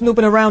found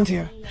snooping around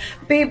here.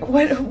 Babe,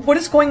 what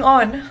is going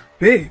on?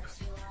 Babe,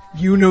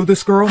 you know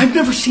this girl? I've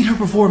never seen her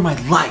before in my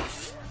life.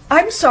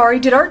 I'm sorry,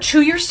 did our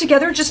 2 years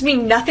together just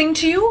mean nothing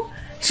to you?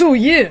 2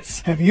 years!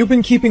 Have you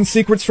been keeping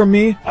secrets from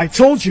me? I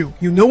told you,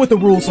 you know what the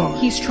rules are.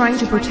 He's trying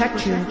to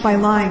protect you by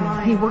lying.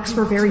 He works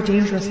for very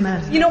dangerous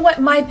men. You know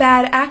what, my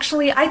bad.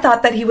 Actually, I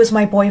thought that he was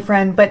my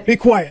boyfriend, but... Be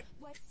quiet.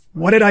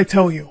 What did I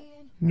tell you?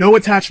 No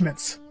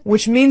attachments.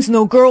 Which means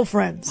no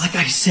girlfriends. Like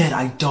I said,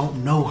 I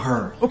don't know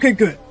her. Okay,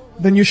 good.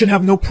 Then you should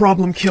have no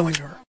problem killing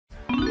her.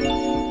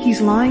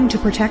 He's lying to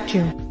protect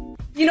you.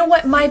 You know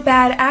what, my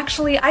bad.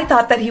 Actually, I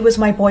thought that he was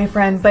my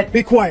boyfriend, but...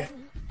 Be quiet.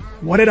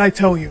 What did I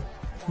tell you?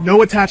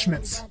 No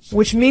attachments.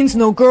 Which means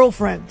no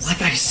girlfriends.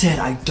 Like I said,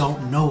 I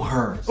don't know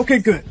her. Okay,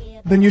 good.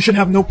 Then you should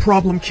have no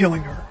problem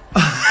killing her.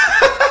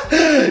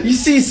 You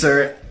see,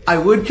 sir, I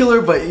would kill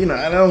her, but,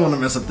 I don't want to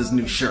mess up this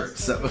new shirt,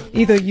 so...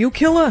 Either you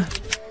kill her,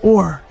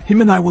 or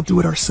him and I will do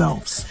it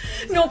ourselves.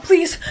 No,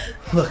 please.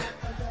 Look,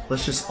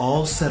 let's just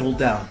all settle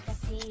down.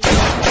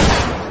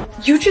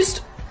 You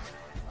just...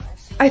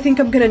 I think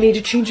I'm gonna need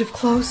a change of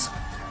clothes.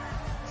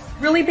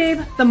 Really, babe?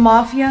 The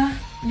Mafia?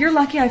 You're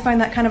lucky I find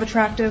that kind of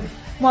attractive.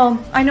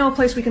 Well, I know a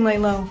place we can lay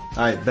low.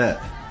 I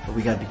bet, but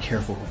we gotta be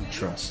careful who we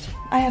trust.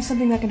 I have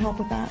something that can help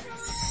with that.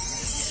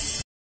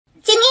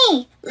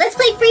 Timmy, let's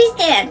play freeze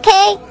dance.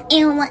 Okay.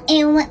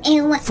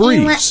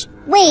 Freeze.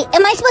 Wait,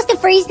 am I supposed to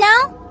freeze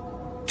now?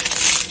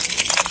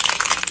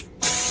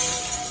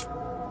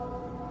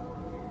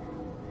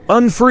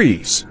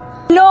 Unfreeze.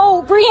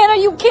 No,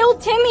 Brianna, you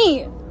killed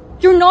Timmy!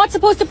 You're not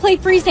supposed to play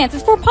freeze dance.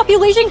 It's for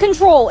population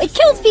control. It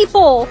kills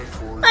people.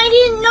 I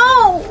didn't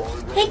know.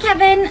 Hey,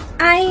 Kevin,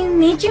 I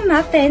made you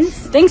muffins.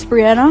 Thanks,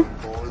 Brianna.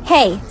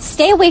 Hey,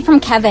 stay away from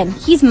Kevin.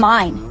 He's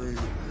mine.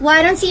 Well,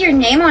 I don't see your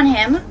name on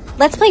him.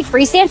 Let's play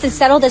freeze dance and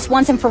settle this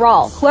once and for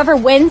all. Whoever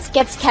wins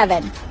gets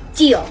Kevin.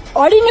 Deal.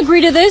 I didn't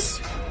agree to this.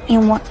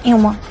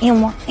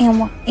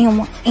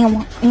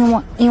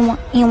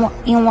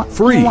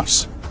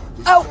 Freeze.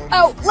 Ow,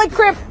 ow, leg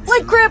grip,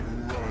 leg grip.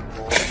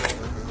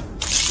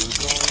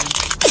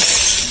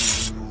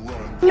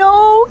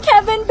 No,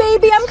 Kevin,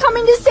 baby, I'm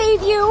coming to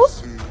save you.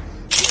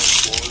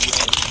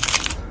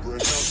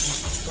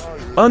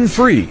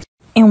 Unfreeze.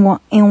 And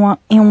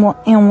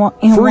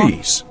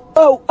Freeze.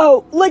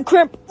 Oh, leg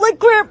cramp, leg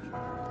cramp!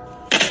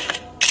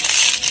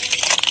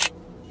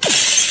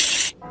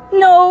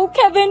 No,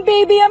 Kevin,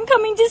 baby, I'm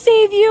coming to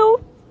save you.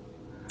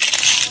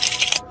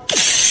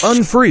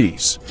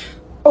 Unfreeze.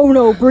 Oh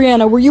no,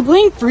 Brianna, were you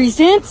playing freeze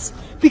dance?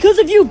 Because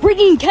of you,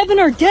 Brittany and Kevin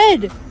are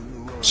dead.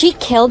 She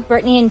killed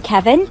Brittany and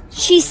Kevin?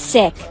 She's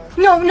sick.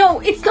 No,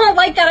 it's not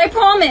like that, I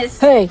promise.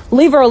 Hey,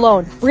 leave her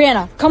alone.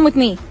 Brianna, come with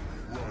me.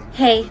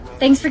 Hey,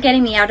 thanks for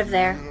getting me out of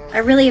there. I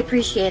really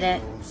appreciate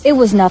it. It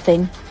was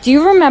nothing. Do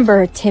you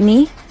remember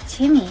Timmy?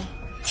 Timmy?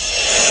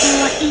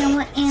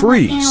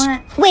 Freeze.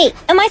 Wait,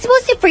 am I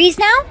supposed to freeze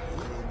now?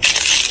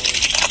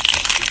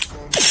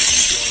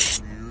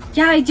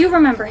 Yeah, I do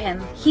remember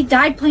him. He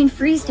died playing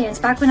freeze dance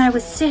back when I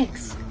was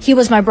 6. He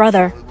was my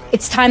brother.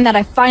 It's time that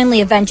I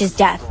finally avenge his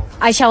death.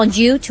 I challenge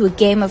you to a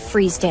game of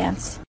freeze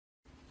dance.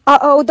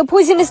 Uh-oh, the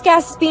poisonous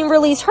gas is being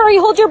released. Hurry,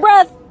 hold your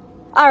breath!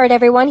 Alright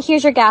everyone,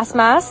 here's your gas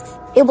masks.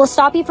 It will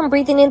stop you from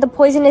breathing in the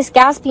poisonous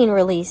gas being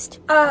released.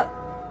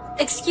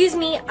 Excuse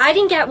me, I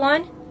didn't get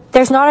one.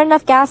 There's not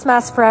enough gas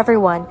masks for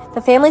everyone.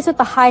 The families with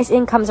the highest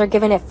incomes are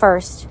given it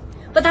first.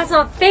 But that's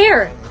not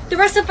fair. The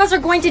rest of us are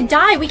going to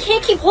die. We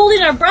can't keep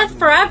holding our breath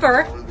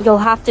forever. You'll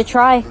have to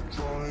try.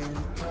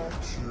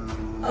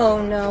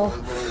 Oh no.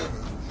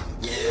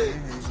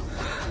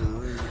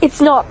 It's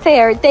not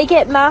fair. They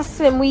get masks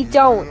and we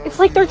don't. It's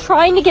like they're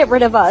trying to get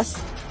rid of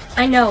us.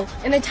 I know,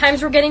 and the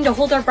times we're getting to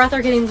hold our breath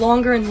are getting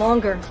longer and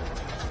longer.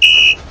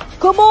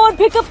 Come on,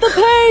 pick up the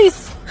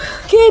pace!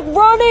 Keep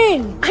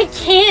running! I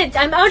can't!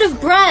 I'm out of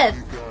breath!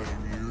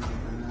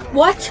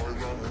 What?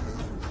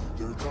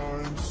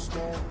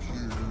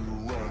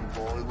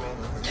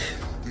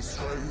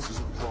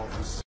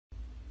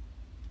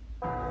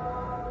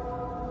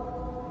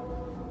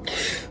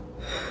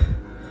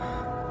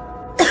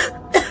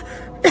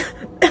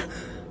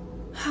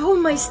 How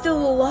am I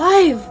still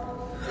alive?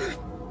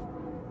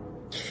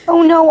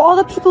 Oh no, all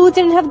the people who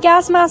didn't have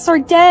gas masks are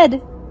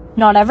dead.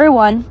 Not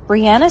everyone.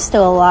 Brianna's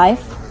still alive.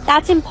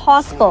 That's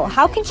impossible.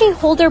 How can she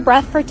hold her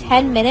breath for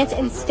 10 minutes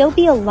and still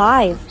be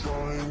alive?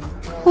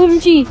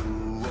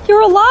 OMG,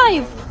 you're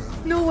alive!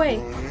 No way.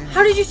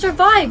 How did you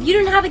survive? You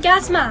didn't have a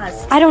gas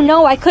mask. I don't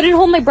know. I couldn't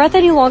hold my breath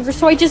any longer,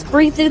 so I just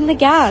breathed in the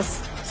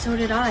gas. So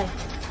did I.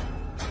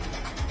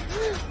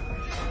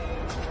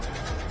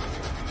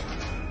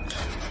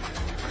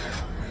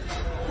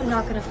 I'm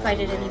not gonna fight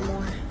it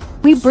anymore.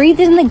 We breathed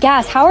in the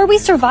gas. How are we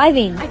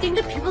surviving? I think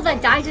the people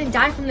that died didn't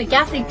die from the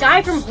gas. They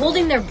died from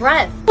holding their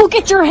breath. Look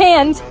at your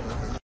hand!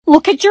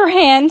 Look at your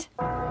hand!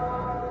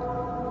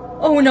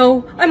 Oh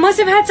no, I must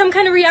have had some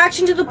kind of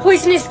reaction to the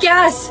poisonous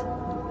gas.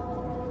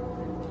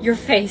 Your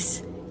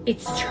face,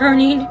 it's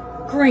turning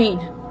green.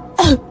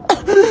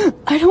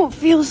 I don't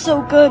feel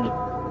so good.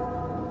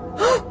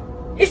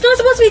 It's not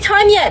supposed to be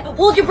time yet.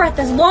 Hold your breath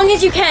as long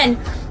as you can.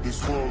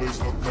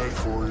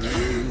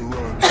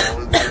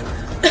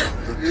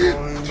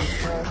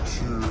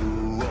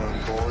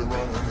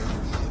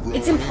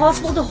 It's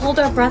impossible to hold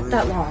our breath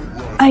that long.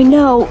 I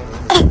know.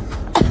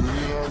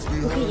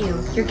 Look at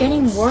you. You're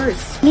getting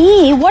worse.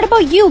 Me? What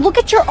about you? Look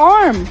at your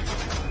arm.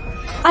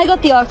 I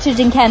got the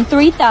oxygen can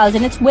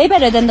 3000. It's way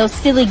better than those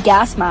silly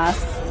gas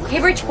masks.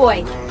 Hey, rich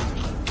boy.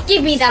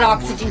 Give me that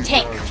oxygen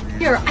tank.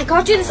 Here, I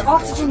got you this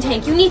oxygen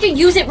tank. You need to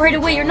use it right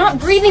away. You're not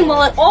breathing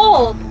well at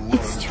all.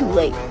 It's too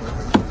late.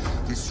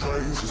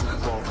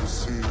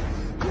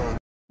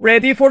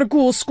 Ready for the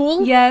ghoul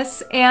school?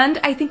 Yes, and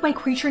I think my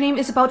creature name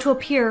is about to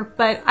appear,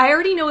 but I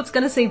already know it's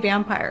gonna say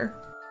vampire.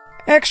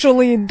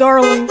 Actually,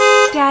 darling.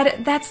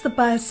 Dad, that's the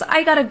bus.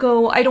 I gotta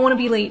go. I don't want to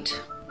be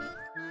late.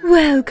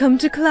 Welcome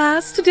to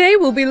class. Today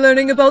we'll be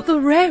learning about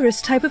the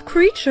rarest type of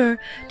creature.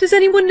 Does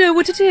anyone know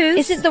what it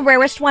is? Isn't the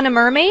rarest one a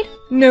mermaid?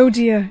 No,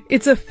 dear.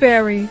 It's a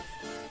fairy.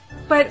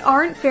 But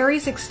aren't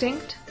fairies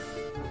extinct?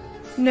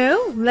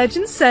 No,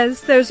 legend says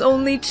there's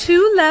only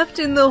 2 left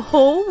in the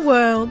whole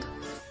world.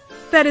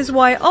 That is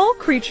why all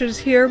creatures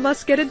here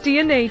must get a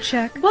DNA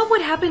check. What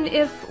would happen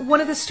if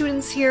one of the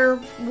students here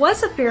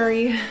was a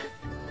fairy?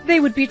 They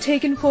would be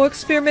taken for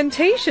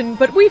experimentation,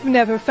 but we've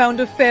never found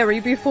a fairy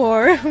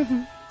before.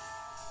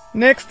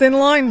 Next in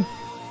line.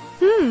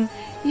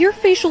 Your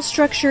facial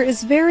structure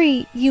is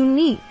very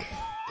unique.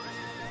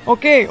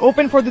 Okay,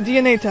 open for the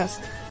DNA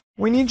test.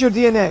 We need your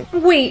DNA.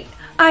 Wait,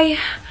 I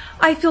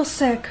feel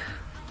sick.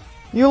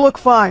 You look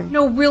fine.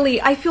 No,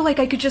 really, I feel like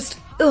I could just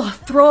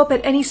throw up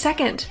at any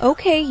second.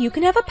 Okay, you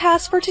can have a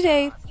pass for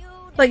today.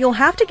 But you'll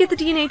have to get the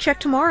DNA check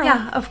tomorrow.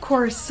 Yeah, of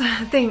course.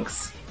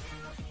 Thanks.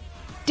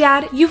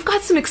 Dad, you've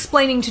got some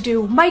explaining to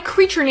do. My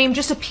creature name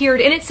just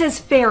appeared and it says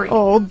fairy.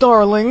 Oh,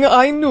 darling,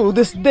 I knew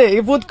this day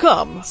would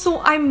come.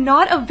 So I'm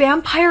not a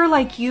vampire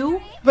like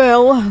you?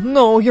 Well,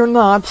 no, you're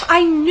not.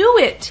 I knew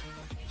it!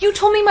 You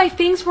told me my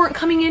fangs weren't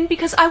coming in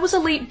because I was a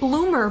late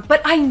bloomer,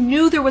 but I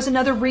knew there was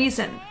another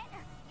reason.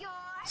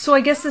 So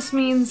I guess this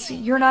means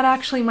you're not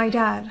actually my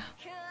dad.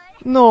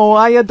 No,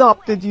 I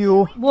adopted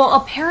you. Well,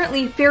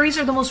 apparently fairies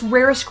are the most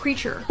rarest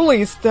creature.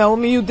 Please tell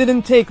me you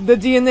didn't take the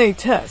DNA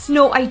test.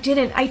 No, I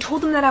didn't. I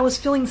told them that I was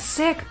feeling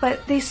sick,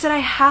 but they said I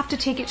have to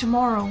take it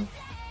tomorrow.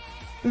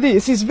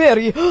 This is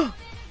very...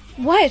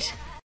 What?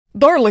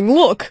 Darling,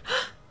 look!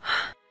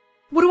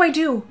 What do I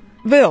do?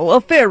 Well,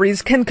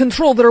 fairies can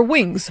control their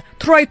wings.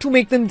 Try to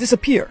make them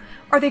disappear.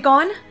 Are they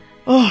gone?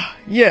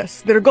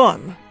 Yes, they're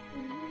gone.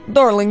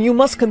 Darling, you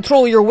must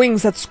control your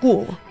wings at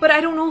school. But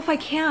I don't know if I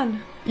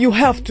can. You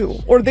have to,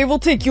 or they will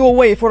take you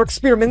away for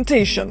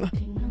experimentation.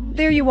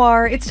 There you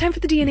are. It's time for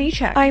the DNA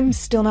check. I'm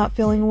still not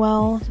feeling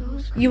well.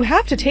 You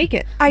have to take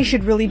it. I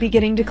should really be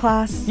getting to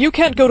class. You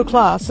can't go to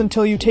class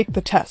until you take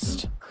the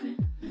test.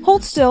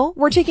 Hold still.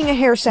 We're taking a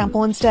hair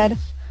sample instead.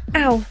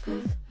 Ow.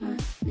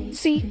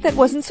 See, that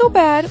wasn't so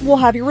bad. We'll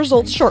have your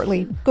results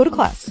shortly. Go to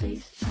class.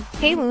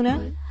 Hey,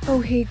 Luna. Oh,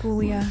 hey,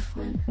 Gulia.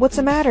 What's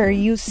the matter?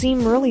 You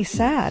seem really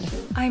sad.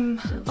 I'm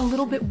a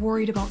little bit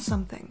worried about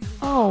something.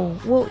 Oh,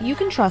 well, you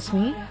can trust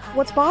me.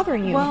 What's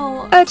bothering you?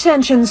 Well...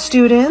 Attention,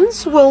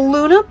 students. Will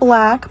Luna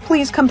Black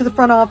please come to the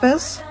front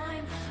office?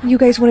 You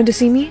guys wanted to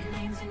see me?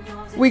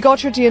 We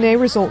got your DNA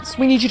results.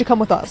 We need you to come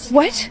with us.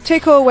 What?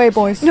 Take her away,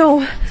 boys.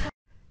 No.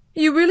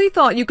 You really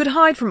thought you could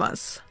hide from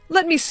us?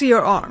 Let me see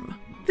your arm.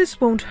 This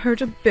won't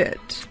hurt a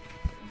bit.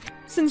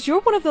 Since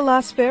you're one of the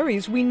last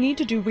fairies, we need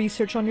to do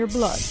research on your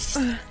blood.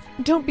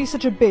 Don't be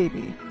such a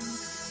baby.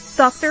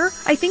 Doctor,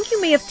 I think you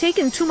may have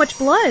taken too much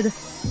blood.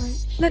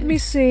 Let me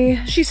see.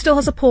 She still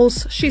has a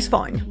pulse. She's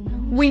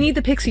fine. We need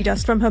the pixie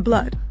dust from her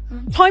blood.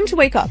 Time to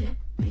wake up.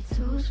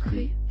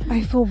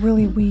 I feel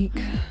really weak.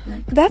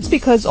 That's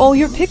because all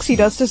your pixie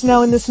dust is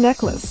now in this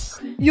necklace.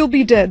 You'll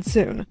be dead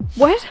soon.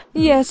 What?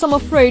 Yes, I'm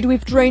afraid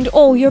we've drained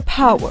all your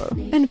power,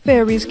 and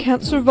fairies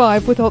can't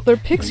survive without their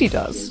pixie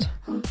dust.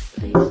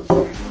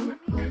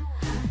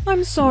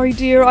 I'm sorry,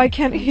 dear, I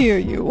can't hear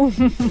you.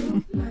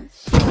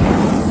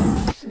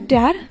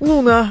 Dad?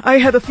 Luna, I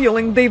had a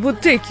feeling they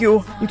would take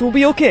you. It will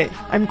be okay.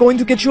 I'm going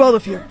to get you out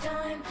of here.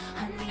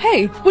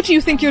 Hey, what do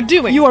you think you're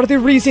doing? You are the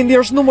reason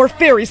there's no more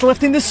fairies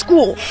left in this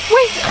school.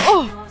 Wait!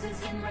 Oh!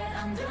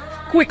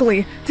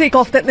 Quickly, take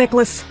off that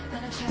necklace.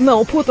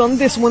 Now put on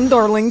this one,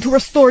 darling, to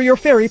restore your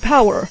fairy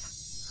power.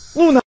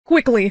 Luna,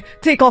 quickly,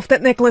 take off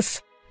that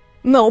necklace.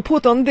 Now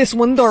put on this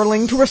one,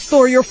 darling, to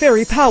restore your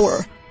fairy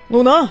power.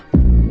 Luna?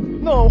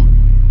 No.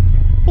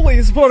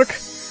 Please work.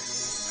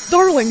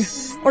 Darling,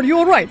 are you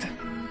alright?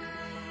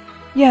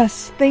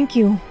 Yes, thank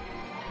you.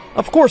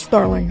 Of course,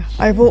 darling.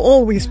 I will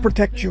always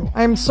protect you.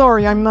 I'm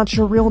sorry I'm not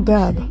your real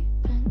dad.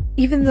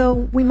 Even though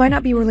we might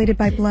not be related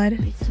by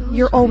blood,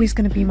 you're always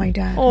gonna be my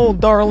dad. Oh,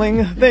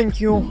 darling,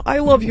 thank you. I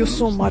love you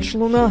so much,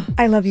 Luna.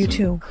 I love you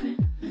too.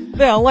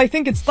 Well, I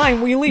think it's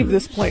time we leave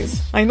this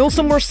place. I know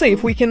somewhere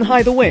safe we can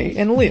hide away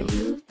and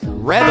live.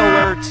 Red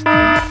alert!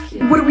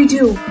 What do we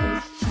do?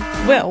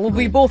 Well,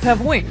 we both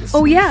have wings.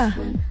 Oh yeah!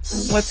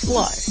 Let's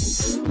fly.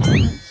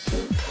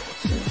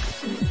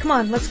 Come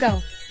on, let's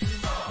go.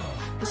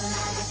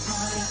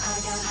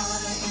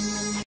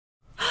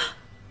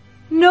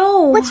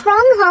 No! What's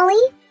wrong,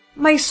 Holly?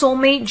 My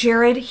soulmate,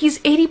 Jared, he's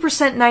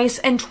 80% nice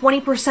and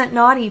 20%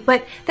 naughty,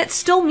 but that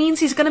still means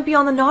he's gonna be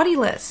on the naughty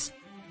list.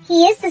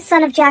 He is the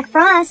son of Jack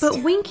Frost.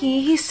 But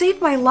Winky, he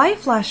saved my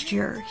life last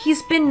year.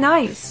 He's been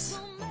nice.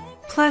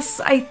 Plus,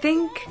 I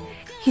think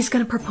he's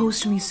gonna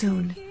propose to me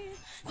soon.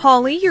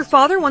 Holly, your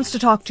father wants to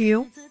talk to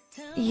you.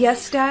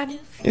 Yes, Dad?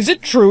 Is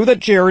it true that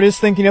Jared is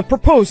thinking of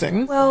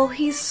proposing? Well,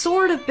 he's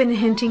sort of been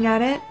hinting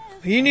at it.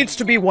 He needs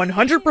to be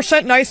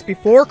 100% nice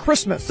before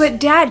Christmas. But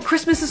Dad,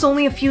 Christmas is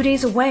only a few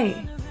days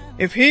away.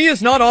 If he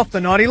is not off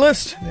the naughty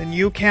list, then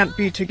you can't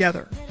be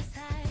together.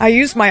 I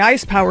used my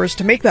ice powers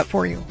to make that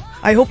for you.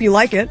 I hope you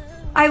like it.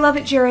 I love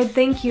it, Jared.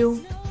 Thank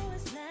you.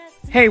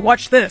 Hey,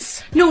 watch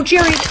this. No,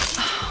 Jared!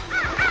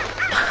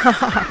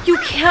 You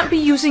can't be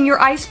using your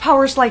ice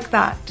powers like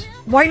that.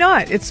 Why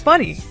not? It's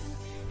funny.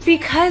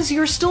 Because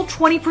you're still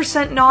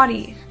 20%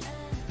 naughty.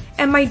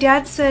 And my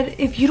dad said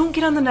if you don't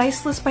get on the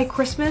nice list by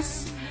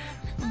Christmas,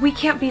 we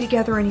can't be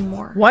together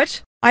anymore.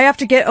 What? I have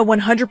to get a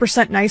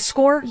 100% nice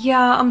score?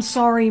 Yeah, I'm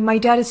sorry. My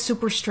dad is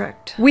super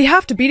strict. We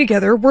have to be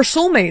together. We're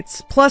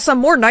soulmates. Plus, I'm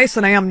more nice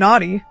than I am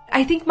naughty.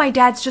 I think my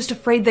dad's just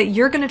afraid that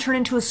you're gonna turn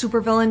into a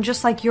supervillain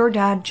just like your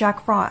dad,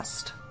 Jack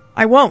Frost.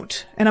 I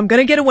won't, and I'm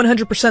gonna get a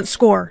 100%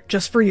 score,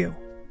 just for you.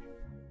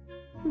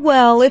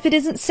 Well, if it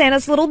isn't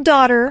Santa's little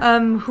daughter...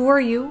 who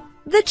are you?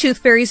 The Tooth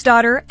Fairy's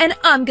daughter, and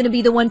I'm gonna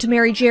be the one to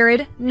marry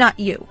Jared, not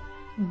you.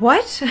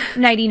 What?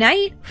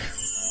 Nighty-night.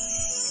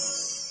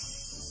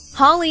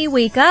 Holly,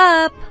 wake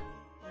up!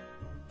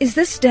 Is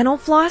this dental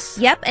floss?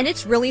 Yep, and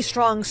it's really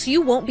strong, so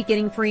you won't be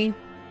getting free.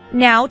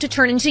 Now to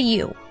turn into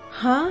you.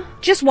 Huh?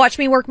 Just watch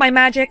me work my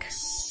magic.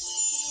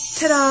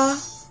 Ta-da!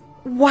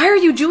 Why are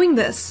you doing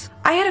this?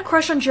 I had a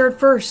crush on Jared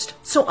first,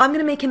 so I'm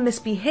gonna make him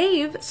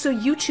misbehave so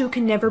you two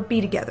can never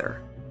be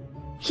together.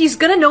 He's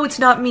gonna know it's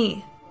not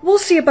me. We'll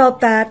see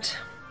about that.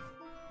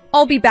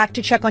 I'll be back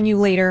to check on you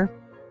later.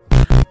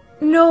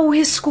 No,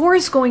 his score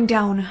is going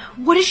down.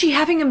 What is she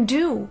having him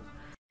do?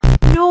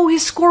 No,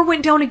 his score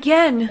went down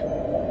again.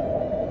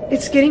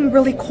 It's getting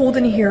really cold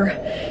in here.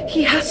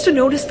 He has to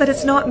notice that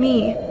it's not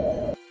me.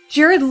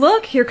 Jared,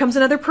 look! Here comes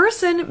another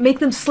person! Make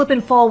them slip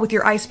and fall with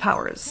your ice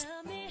powers.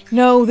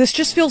 No, this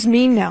just feels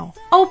mean now.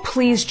 Oh,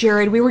 please,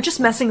 Jared, we were just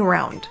messing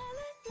around.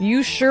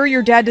 You sure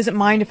your dad doesn't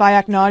mind if I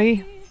act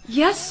naughty?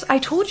 Yes, I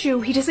told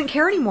you, he doesn't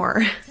care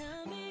anymore.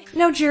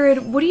 Now,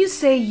 Jared, what do you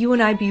say you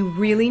and I be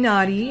really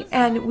naughty,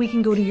 and we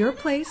can go to your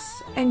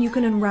place, and you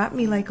can unwrap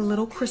me like a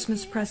little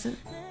Christmas present?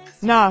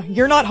 Nah,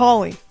 you're not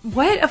Holly.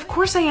 What? Of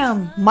course I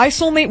am. My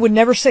soulmate would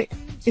never say—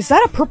 Is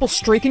that a purple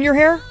streak in your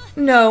hair?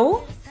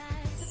 No.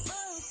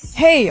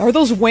 Hey, are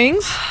those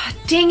wings?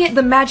 Dang it,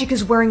 the magic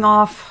is wearing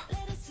off.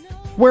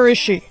 Where is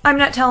she? I'm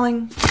not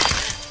telling.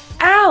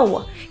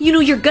 Ow! You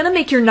know, you're gonna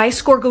make your nice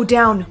score go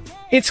down.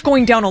 It's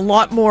going down a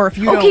lot more if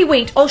you don't— Okay,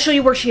 wait, I'll show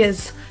you where she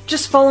is.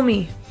 Just follow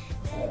me.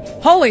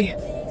 Holly!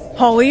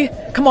 Holly,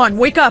 come on,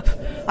 wake up!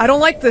 I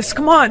don't like this,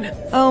 come on!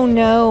 Oh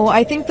no,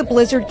 I think the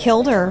blizzard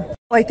killed her.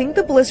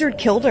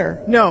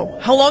 No,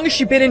 how long has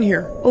she been in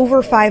here?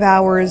 Over 5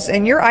 hours,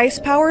 and your ice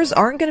powers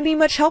aren't gonna be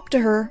much help to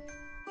her.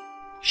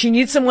 She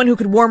needs someone who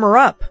could warm her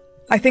up.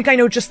 I think I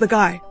know just the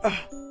guy.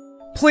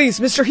 Please,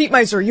 Mr.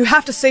 Heatmiser, you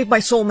have to save my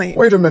soulmate.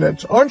 Wait a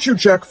minute, aren't you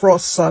Jack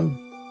Frost's son?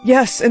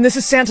 Yes, and this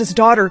is Santa's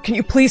daughter. Can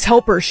you please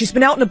help her? She's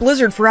been out in a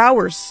blizzard for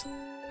hours.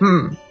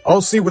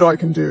 I'll see what I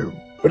can do.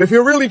 But if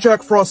you're really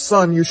Jack Frost's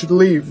son, you should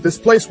leave. This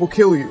place will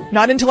kill you.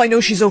 Not until I know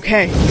she's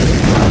okay.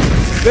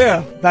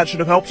 There, that should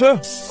have helped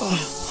her.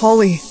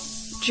 Holly.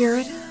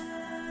 Jared?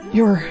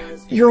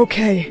 You're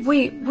okay.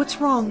 Wait, what's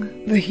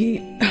wrong? The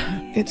heat.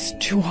 It's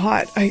too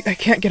hot. I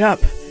can't get up.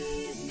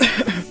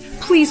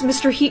 Please,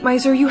 Mr.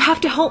 Heatmiser, you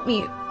have to help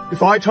me.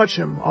 If I touch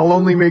him, I'll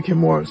only make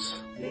him worse.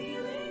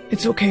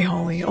 It's okay,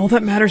 Holly. All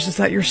that matters is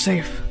that you're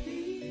safe.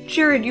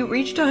 Jared, you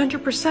reached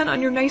 100%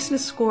 on your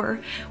niceness score.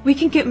 We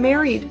can get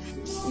married.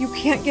 You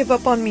can't give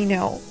up on me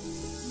now.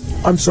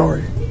 I'm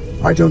sorry.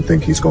 I don't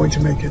think he's going to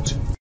make it.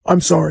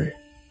 I'm sorry.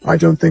 I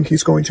don't think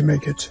he's going to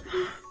make it.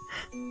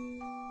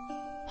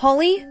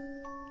 Holly?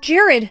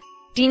 Jared,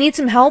 do you need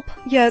some help?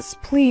 Yes,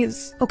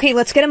 please. Okay,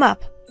 let's get him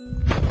up.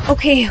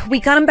 Okay, we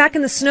got him back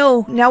in the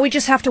snow. Now we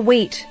just have to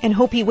wait and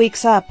hope he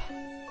wakes up.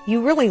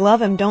 You really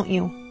love him, don't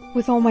you?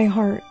 With all my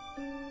heart.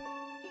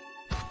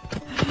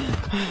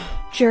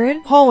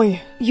 Jared?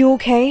 Holly. You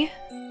okay?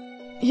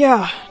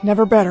 Yeah,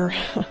 never better.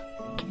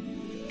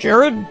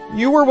 Jared,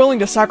 you were willing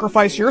to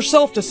sacrifice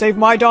yourself to save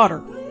my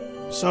daughter.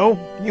 So,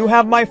 you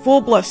have my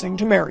full blessing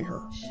to marry her.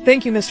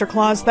 Thank you, Mr.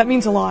 Claus. That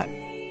means a lot.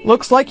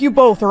 Looks like you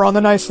both are on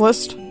the nice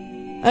list.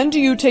 And do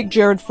you take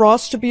Jared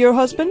Frost to be your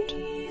husband?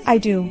 I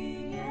do.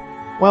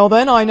 Well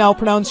then, I now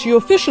pronounce you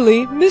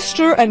officially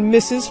Mr. and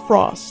Mrs.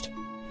 Frost.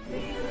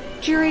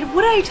 Jared,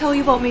 what did I tell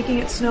you about making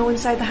it snow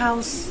inside the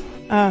house?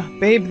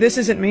 Babe, this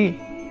isn't me.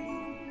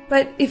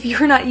 But if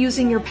you're not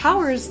using your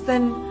powers,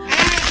 then...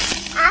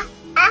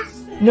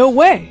 No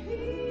way!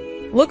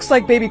 Looks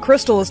like baby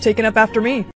Crystal is taken up after me.